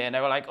came to me and they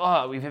were like,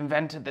 oh, we've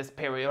invented this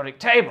periodic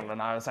table.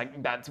 And I was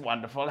like, that's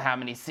wonderful. How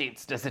many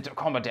seats does it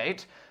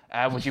accommodate?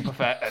 Would you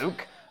prefer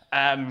oak?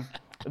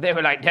 They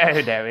were like, no,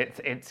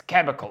 it's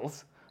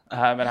chemicals.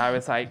 And I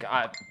was like,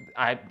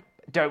 I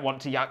don't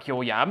want to yuck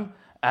your yum.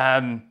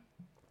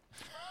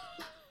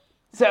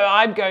 So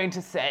I'm going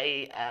to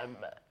say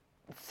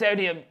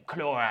sodium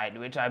chloride,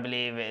 which I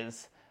believe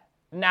is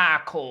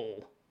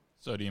Narcol.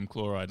 Sodium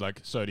chloride, like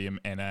sodium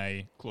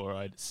Na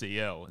chloride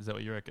Cl. Is that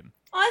what you reckon?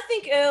 I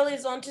think Earl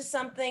is onto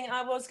something.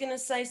 I was going to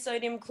say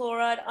sodium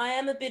chloride. I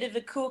am a bit of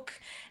a cook,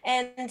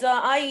 and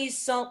I use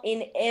salt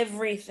in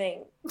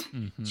everything.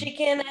 Mm-hmm.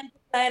 Chicken and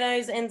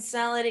potatoes and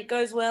salad. It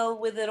goes well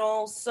with it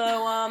all. So,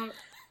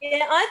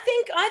 yeah, I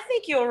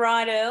think you're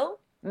right, Earl.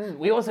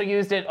 We also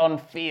used it on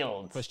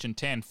fields. Question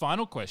 10,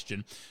 final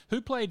question.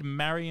 Who played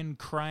Marion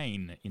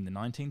Crane in the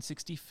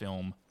 1960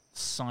 film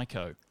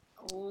Psycho?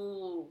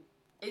 Ooh.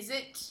 Is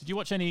it? Did you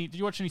watch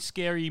any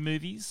scary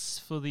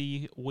movies for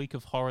the week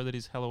of horror that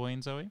is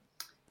Halloween, Zoe?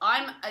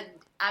 I'm an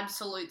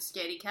absolute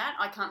scaredy cat.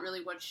 I can't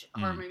really watch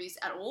horror movies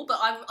at all, but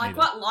I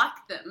quite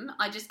like them.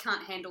 I just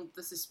can't handle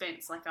the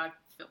suspense like I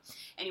feel.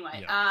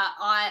 Anyway,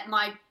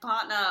 my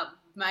partner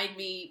made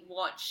me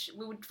watch.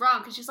 We were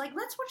drunk, and she's like,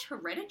 "Let's watch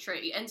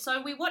Hereditary." And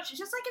so we watched. She's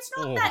like, "It's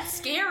not that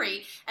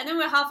scary." And then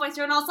we're halfway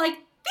through, and I was like,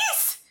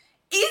 "This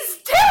is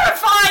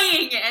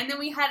terrifying!" And then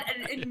we had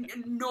an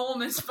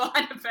enormous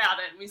fight about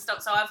it, and we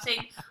stopped. So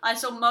I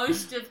saw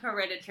most of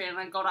Hereditary, and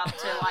I got up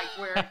to like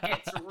where it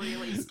gets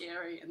really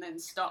scary, and then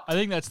stopped. I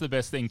think that's the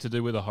best thing to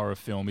do with a horror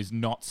film is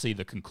not see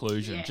the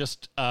conclusion.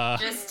 Yeah.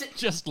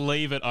 Just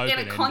leave it open.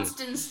 In a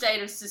constant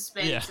state of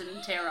suspense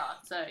and terror.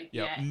 So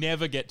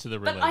never get to the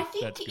relief. But I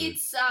think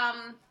it's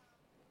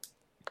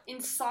In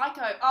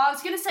Psycho. Oh, I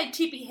was going to say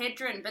Tippi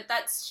Hedren, but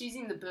she's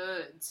in The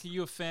Birds. Are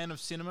you a fan of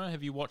cinema?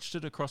 Have you watched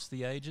it across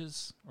the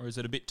ages? Or is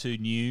it a bit too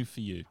new for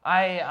you?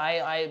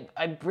 I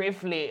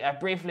briefly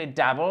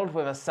dabbled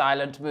with a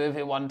silent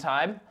movie one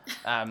time.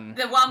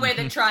 The one where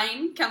the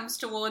train comes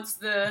towards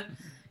the...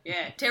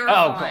 Yeah,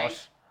 terrifying. Oh,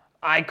 gosh.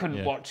 I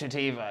couldn't watch it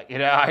either.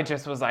 I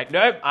just was like,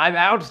 nope, I'm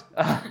out.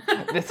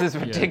 This is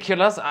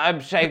ridiculous. I'm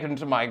shaken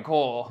to my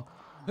core.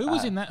 Who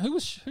was in that? Who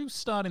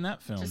starred in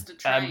that film? Just a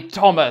train.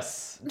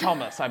 Thomas,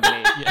 I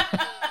believe.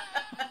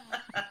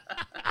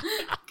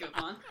 Good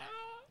one.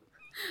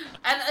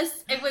 And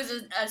it was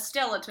a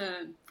stellar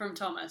turn from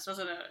Thomas,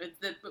 wasn't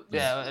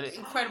it?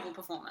 Incredible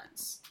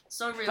performance.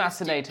 So realistic.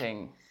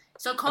 Fascinating.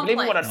 So I complex.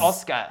 believe he won an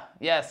Oscar.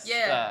 Yes.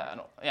 Yeah.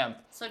 Yeah.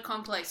 So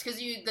complex because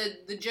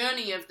the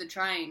journey of the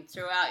train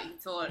throughout, you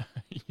thought,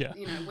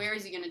 where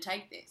is he going to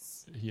take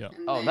this? Yeah.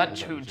 And that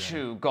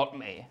choo-choo got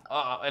me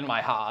in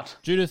my heart.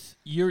 Judith,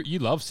 you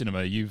love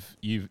cinema. You've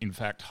in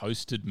fact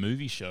hosted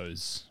movie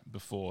shows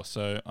before,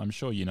 so I'm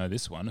sure you know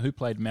this one. Who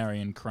played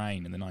Marion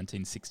Crane in the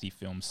 1960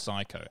 film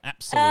Psycho?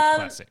 Absolute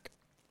classic.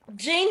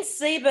 Gene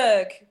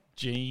Seberg.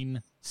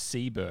 Gene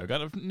Seberg.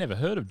 I've never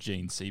heard of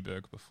Gene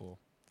Seberg before.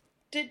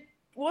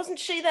 Wasn't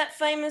she that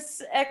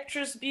famous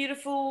actress,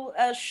 beautiful,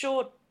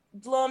 short,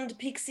 blonde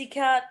pixie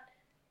cut?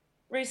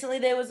 Recently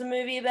there was a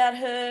movie about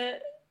her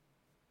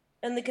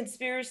and the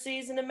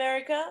conspiracies in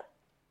America.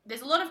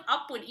 There's a lot of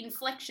upward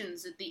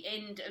inflections at the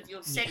end of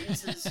your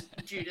sentences,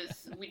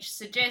 Judith, which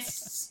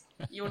suggests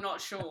you're not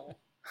sure.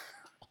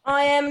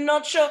 I am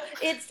not sure.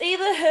 It's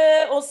either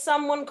her or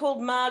someone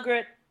called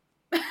Margaret.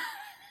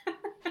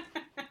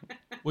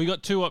 We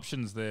got two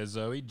options there,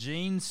 Zoe.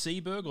 Gene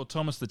Seberg or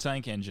Thomas the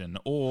Tank Engine.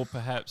 Or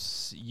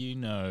perhaps you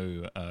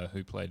know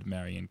who played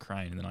Marion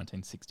Crane in the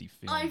 1960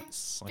 film. I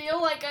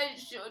feel like I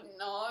should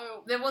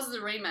know. There was the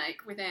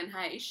remake with Anne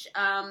Heche.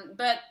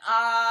 But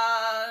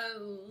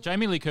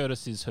Jamie Lee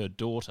Curtis is her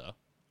daughter.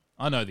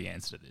 I know the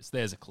answer to this.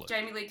 There's a clue.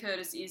 Jamie Lee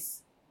Curtis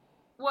is...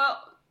 Well...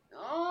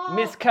 Oh.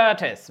 Miss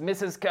Curtis.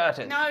 Mrs.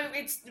 Curtis. No,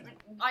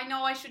 I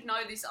know I should know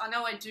this. I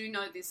know I do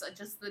know this.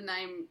 The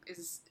name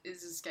is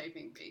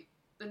escaping me.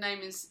 The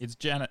name is... It's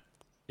Janet.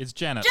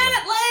 Janet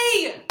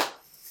Leigh!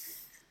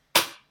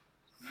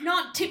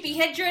 Not Tippi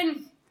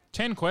Hedren.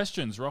 10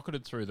 questions,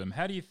 rocketed through them.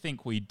 How do you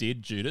think we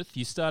did, Judith?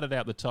 You started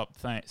out the top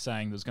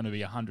saying there's going to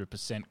be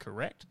 100%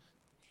 correct.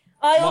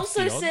 I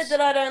also said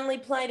that I'd only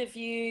played a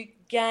few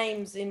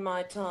games in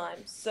my time.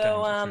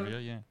 So,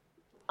 trivia,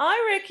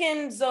 I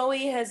reckon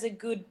Zoe has a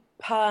good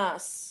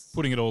pass.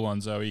 Putting it all on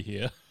Zoe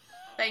here.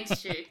 Thanks,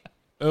 Stu.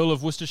 Earl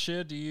of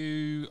Worcestershire, do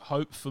you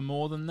hope for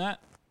more than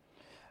that?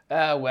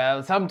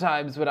 Well,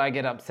 sometimes when I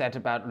get upset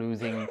about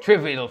losing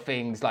trivial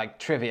things like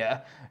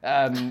trivia,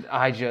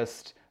 I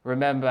just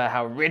remember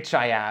how rich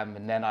I am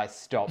and then I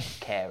stop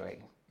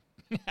caring.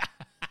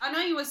 I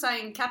know you were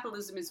saying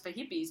capitalism is for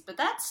hippies, but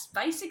that's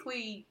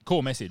basically...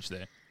 Core message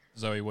there.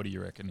 Zoe, what do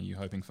you reckon? Are you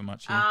hoping for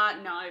much here?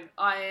 No,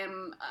 I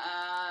am...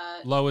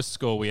 Lowest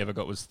score we ever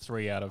got was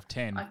 3 out of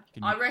 10.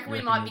 I reckon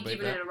we might be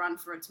giving it a run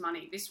for its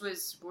money. This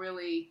was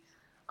really...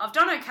 I've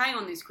done okay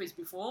on this quiz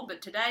before,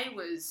 but today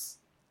was...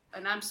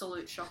 an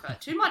absolute shocker.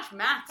 Too much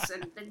maths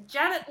and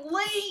Janet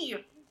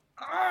Leigh.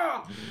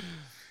 Oh.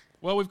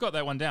 Well, we've got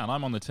that one down.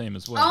 I'm on the team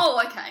as well.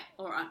 Oh, okay.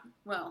 All right.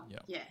 Well,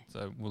 yeah.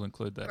 So we'll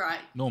include that. Right.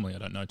 Normally I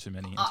don't know too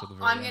many until the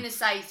very I'm end. going to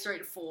say 3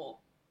 to 4.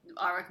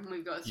 I reckon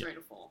we've got 3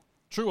 to 4.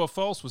 True or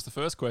false was the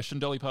first question.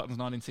 Dolly Parton's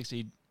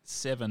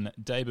 1967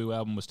 debut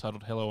album was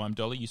titled Hello, I'm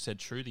Dolly. You said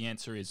true. The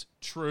answer is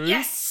true.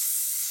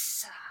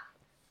 Yes!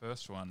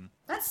 First one.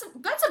 That's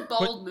a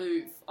bold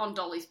move on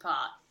Dolly's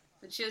part.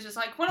 But she was just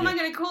like, what am I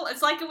going to call it?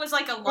 It's like it was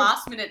like a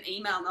last-minute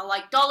email. And they're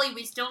like, Dolly,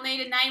 we still need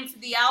a name for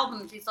the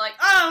album. She's like,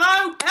 I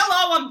don't know,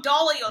 hello, I'm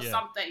Dolly or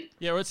something.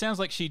 Yeah, or it sounds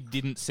like she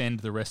didn't send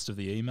the rest of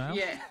the email.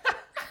 Yeah.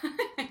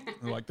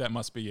 Like, that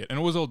must be it. And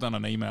it was all done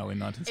on email in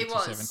 1967.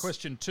 It was.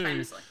 Question 2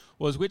 famously.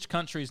 was, which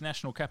country's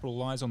national capital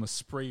lies on the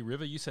Spree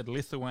River? You said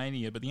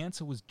Lithuania, but the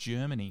answer was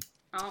Germany.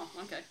 Oh,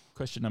 okay.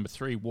 Question number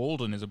 3.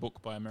 Walden is a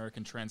book by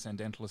American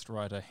transcendentalist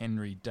writer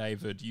Henry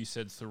David. You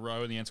said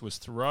Thoreau, and the answer was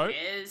Thoreau.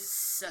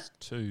 Yes.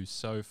 2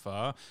 so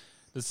far.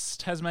 The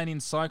Tasmanian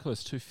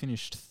cyclist who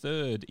finished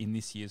 3rd in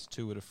this year's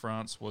Tour de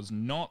France was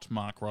not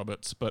Mark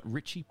Roberts, but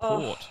Richie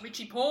Porte.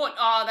 Richie Porte.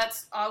 Oh,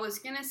 I was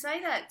going to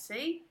say that,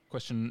 see?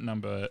 Question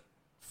number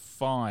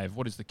 5.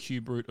 What is the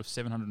cube root of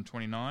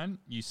 729?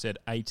 You said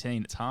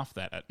 18. It's half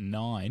that at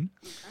 9.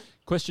 Okay.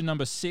 Question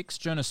number 6.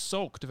 Jonas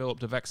Salk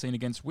developed a vaccine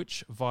against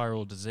which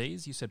viral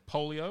disease? You said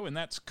polio, and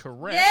that's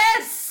correct.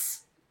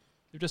 Yes!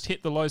 You've just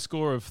hit the low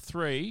score of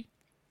 3.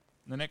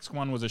 The next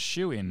one was a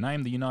shoo-in.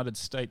 Name the United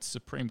States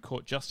Supreme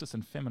Court Justice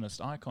and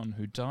feminist icon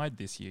who died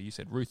this year. You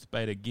said Ruth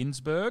Bader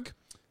Ginsburg.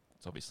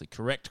 That's obviously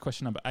correct.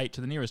 Question number 8.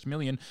 To the nearest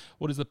million,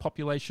 what is the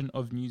population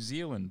of New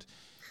Zealand?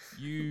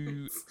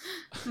 You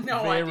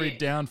varied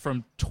down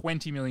from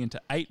 20 million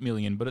to 8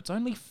 million, but it's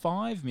only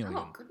 5 million.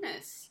 Oh,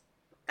 goodness.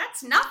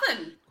 That's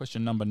nothing.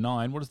 Question number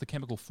 9. What is the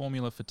chemical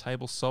formula for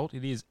table salt?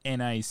 It is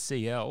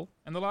NaCl.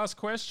 And the last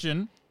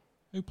question,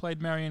 Who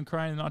played Marion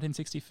Crane in the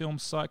 1960 film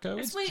Psycho?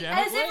 As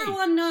Janet Leigh.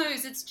 everyone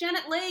knows, it's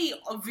Janet Leigh,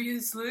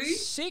 obviously.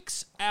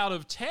 6 out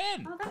of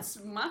 10. Oh,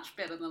 that's much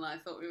better than I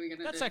thought we were going to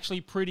do. That's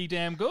actually pretty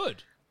damn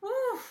good.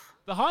 Oof.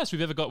 The highest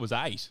we've ever got was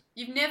 8.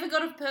 You've never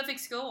got a perfect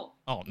score.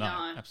 Oh,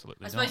 no,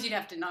 absolutely I suppose not. you'd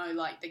have to know,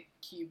 like, the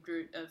cubed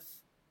root of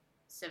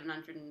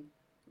 700 and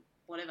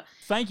whatever.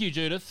 Thank you,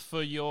 Judith,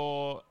 for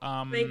your...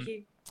 Thank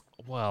you.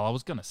 Well, I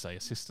was going to say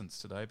assistance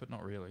today, but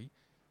not really.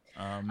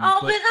 But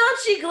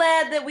aren't you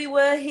glad that we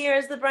were here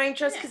as the Brain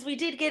Trust? Because we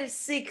did get a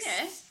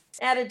 6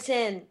 out of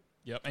 10.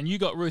 Yep, and you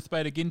got Ruth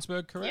Bader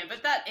Ginsburg, correct? Yeah,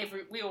 but that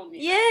we all knew.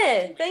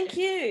 Yeah, thank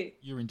you.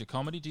 You're into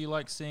comedy. Do you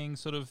like seeing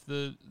sort of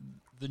the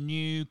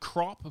new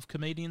crop of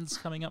comedians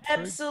coming up through?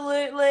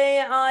 Absolutely.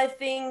 I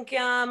think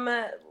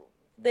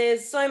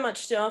there's so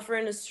much to offer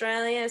in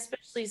Australia,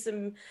 especially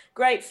some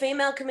great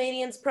female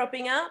comedians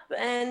propping up,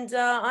 and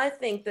I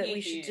think that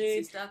we should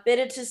do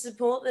better to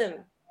support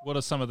them. What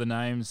are some of the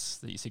names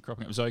that you see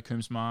cropping up? Zoe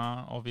Coombs,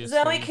 Marr, obviously.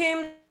 Zoe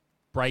Coombs.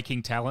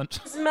 Breaking talent.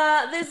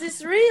 There's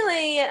this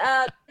really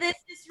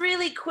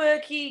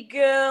quirky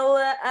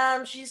girl.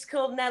 She's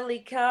called Natalie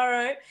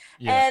Caro,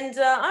 and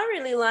I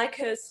really like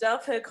her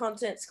stuff. Her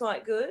content's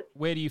quite good.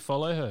 Where do you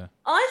follow her?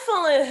 I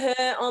follow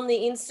her on the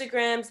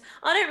Instagrams.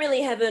 I don't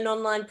really have an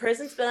online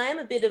presence, but I am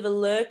a bit of a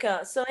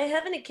lurker. So I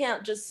have an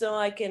account just so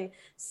I can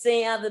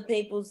see other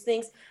people's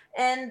things.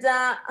 And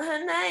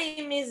her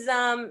name is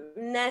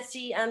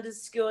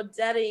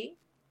Natty_Daddy.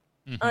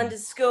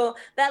 _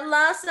 that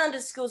last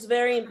underscore is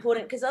very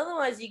important because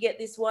otherwise you get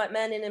this white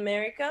man in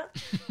America.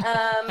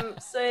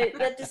 So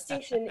that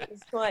distinction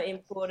is quite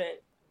important.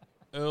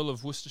 Earl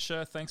of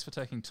Worcestershire, thanks for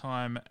taking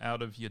time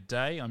out of your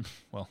day. I'm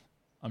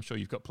sure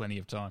you've got plenty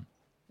of time.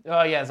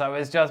 Oh yes, I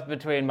was just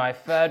between my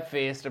third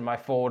feast and my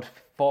fourth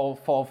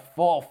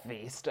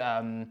feast.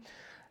 I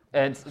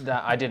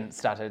didn't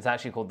stutter. It's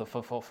actually called the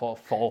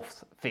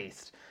fourth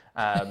feast.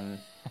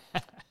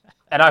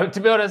 And to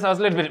be honest, I was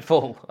a little bit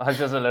full. I was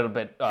just a little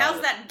bit... How's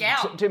that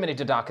gout? Too many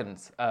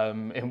Turduckens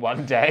in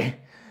one day.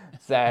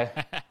 So...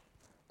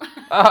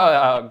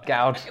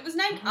 gout. It was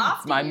named after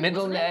It's my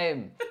middle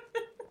name.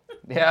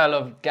 The Earl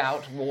of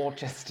Gout,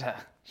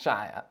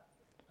 Worcestershire.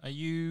 Are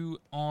you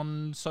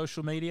on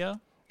social media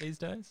these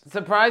days?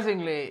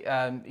 Surprisingly,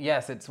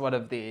 yes, it's one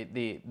of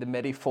the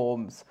many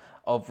forms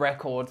of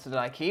records that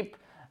I keep,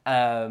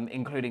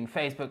 including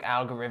Facebook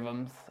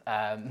algorithms.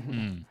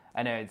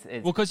 I know it's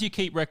well, because you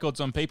keep records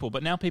on people,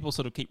 but now people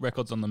sort of keep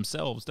records on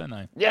themselves, don't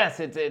they? Yes,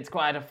 it's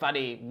quite a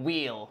funny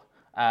wheel,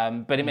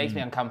 but it makes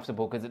me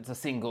uncomfortable because it's a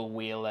single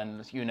wheel,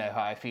 and you know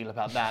how I feel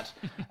about that.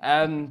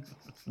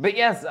 But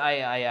yes,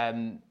 I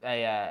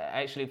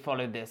actually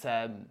followed this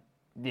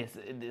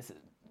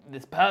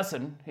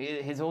person.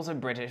 He's also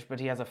British, but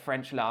he has a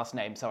French last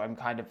name, so I'm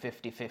kind of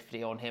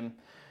 50-50 on him.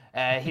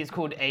 He's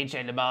called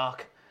AJ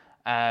Larmarque.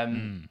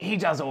 He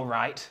does all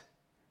right.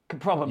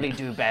 Could probably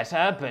do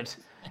better, but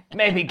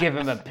maybe give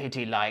him a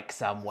pity like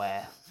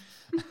somewhere.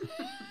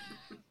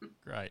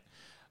 Great.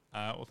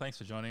 Well, thanks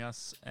for joining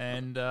us.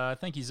 And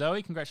thank you,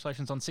 Zoe.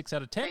 Congratulations on 6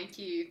 out of 10. Thank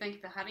you. Thank you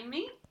for having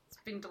me. It's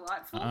been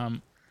delightful.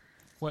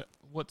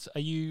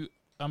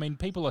 I mean,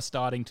 people are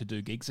starting to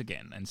do gigs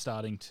again and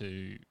starting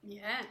to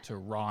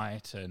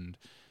write, and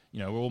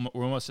we're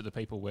almost at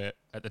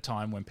the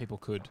time when people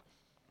could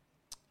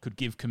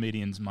give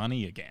comedians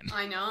money again.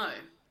 I know.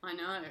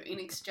 In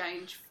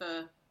exchange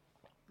for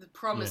the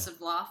promise of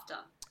laughter.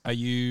 Are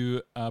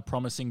you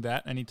promising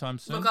that anytime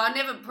soon? Look, I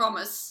never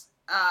promise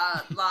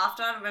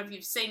laughter. I don't know if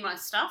you've seen my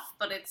stuff,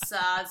 but it's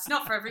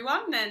not for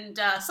everyone, and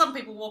some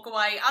people walk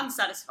away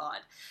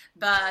unsatisfied.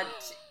 But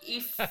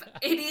if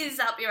it is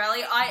up your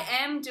alley, I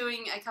am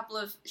doing a couple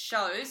of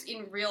shows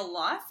in real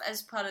life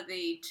as part of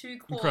the Two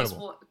Queers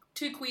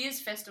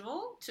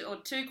Festival, or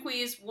Two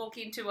Queers Walk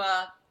into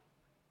a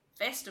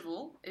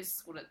Festival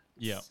is what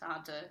it's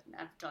hard to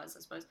advertise,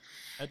 I suppose.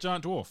 At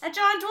Giant Dwarf.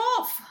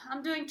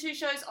 I'm doing 2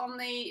 shows on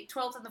the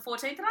 12th and the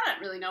 14th, and I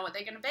don't really know what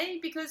they're going to be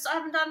because I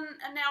haven't done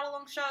an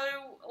hour-long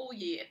show all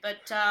year.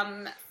 But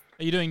are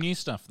you doing new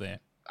stuff there?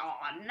 Oh,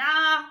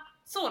 nah,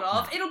 sort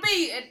of. No. It'll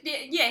be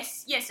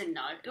yes and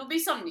no. It'll be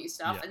some new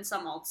stuff and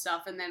some old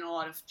stuff, and then a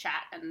lot of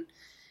chat, and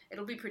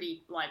it'll be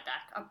pretty laid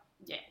back.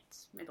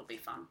 It'll be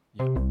fun.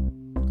 Yeah.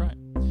 Great.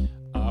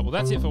 Well,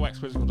 that's it for Wax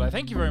Quizzical Day.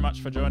 Thank you very much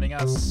for joining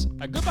us.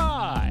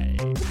 Goodbye.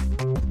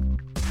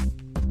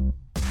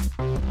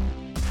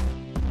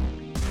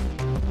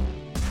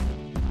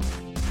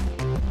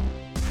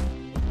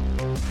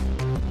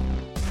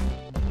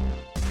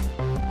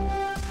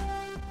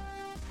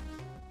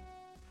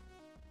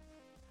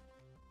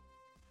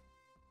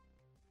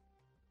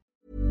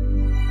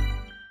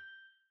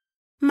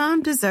 Mom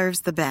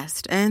deserves the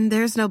best, and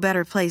there's no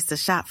better place to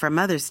shop for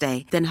Mother's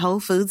Day than Whole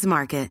Foods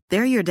Market.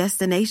 They're your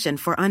destination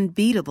for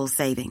unbeatable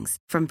savings,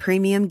 from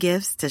premium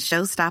gifts to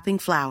show-stopping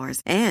flowers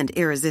and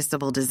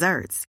irresistible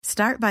desserts.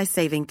 Start by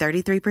saving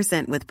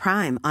 33% with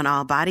Prime on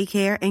all body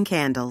care and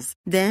candles.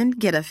 Then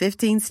get a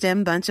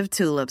 15-stem bunch of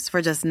tulips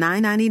for just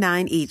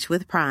 $9.99 each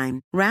with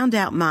Prime. Round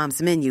out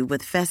Mom's menu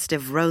with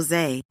festive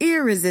rosé,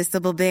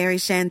 irresistible berry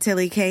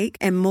chantilly cake,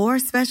 and more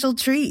special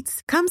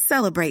treats. Come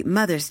celebrate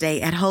Mother's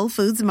Day at Whole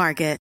Foods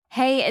Market.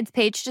 Hey, it's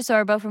Paige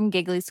DeSorbo from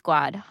Giggly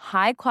Squad.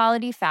 High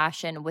quality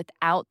fashion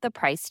without the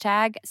price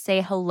tag.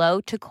 Say hello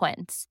to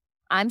Quince.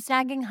 I'm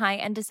snagging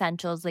high-end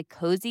essentials like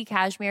cozy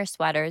cashmere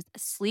sweaters,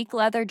 sleek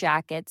leather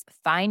jackets,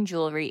 fine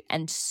jewelry,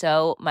 and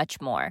so much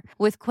more.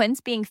 With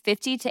Quince being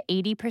 50 to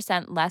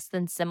 80% less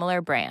than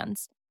similar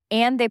brands.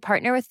 And they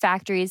partner with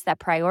factories that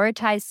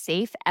prioritize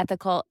safe,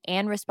 ethical,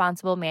 and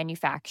responsible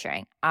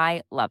manufacturing.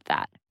 I love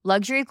that.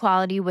 Luxury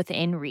quality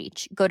within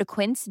reach. Go to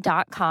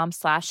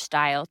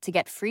quince.com/style to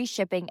get free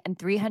shipping and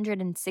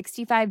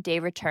 365-day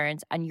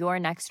returns on your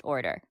next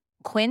order.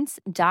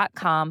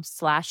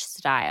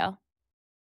 Quince.com/style.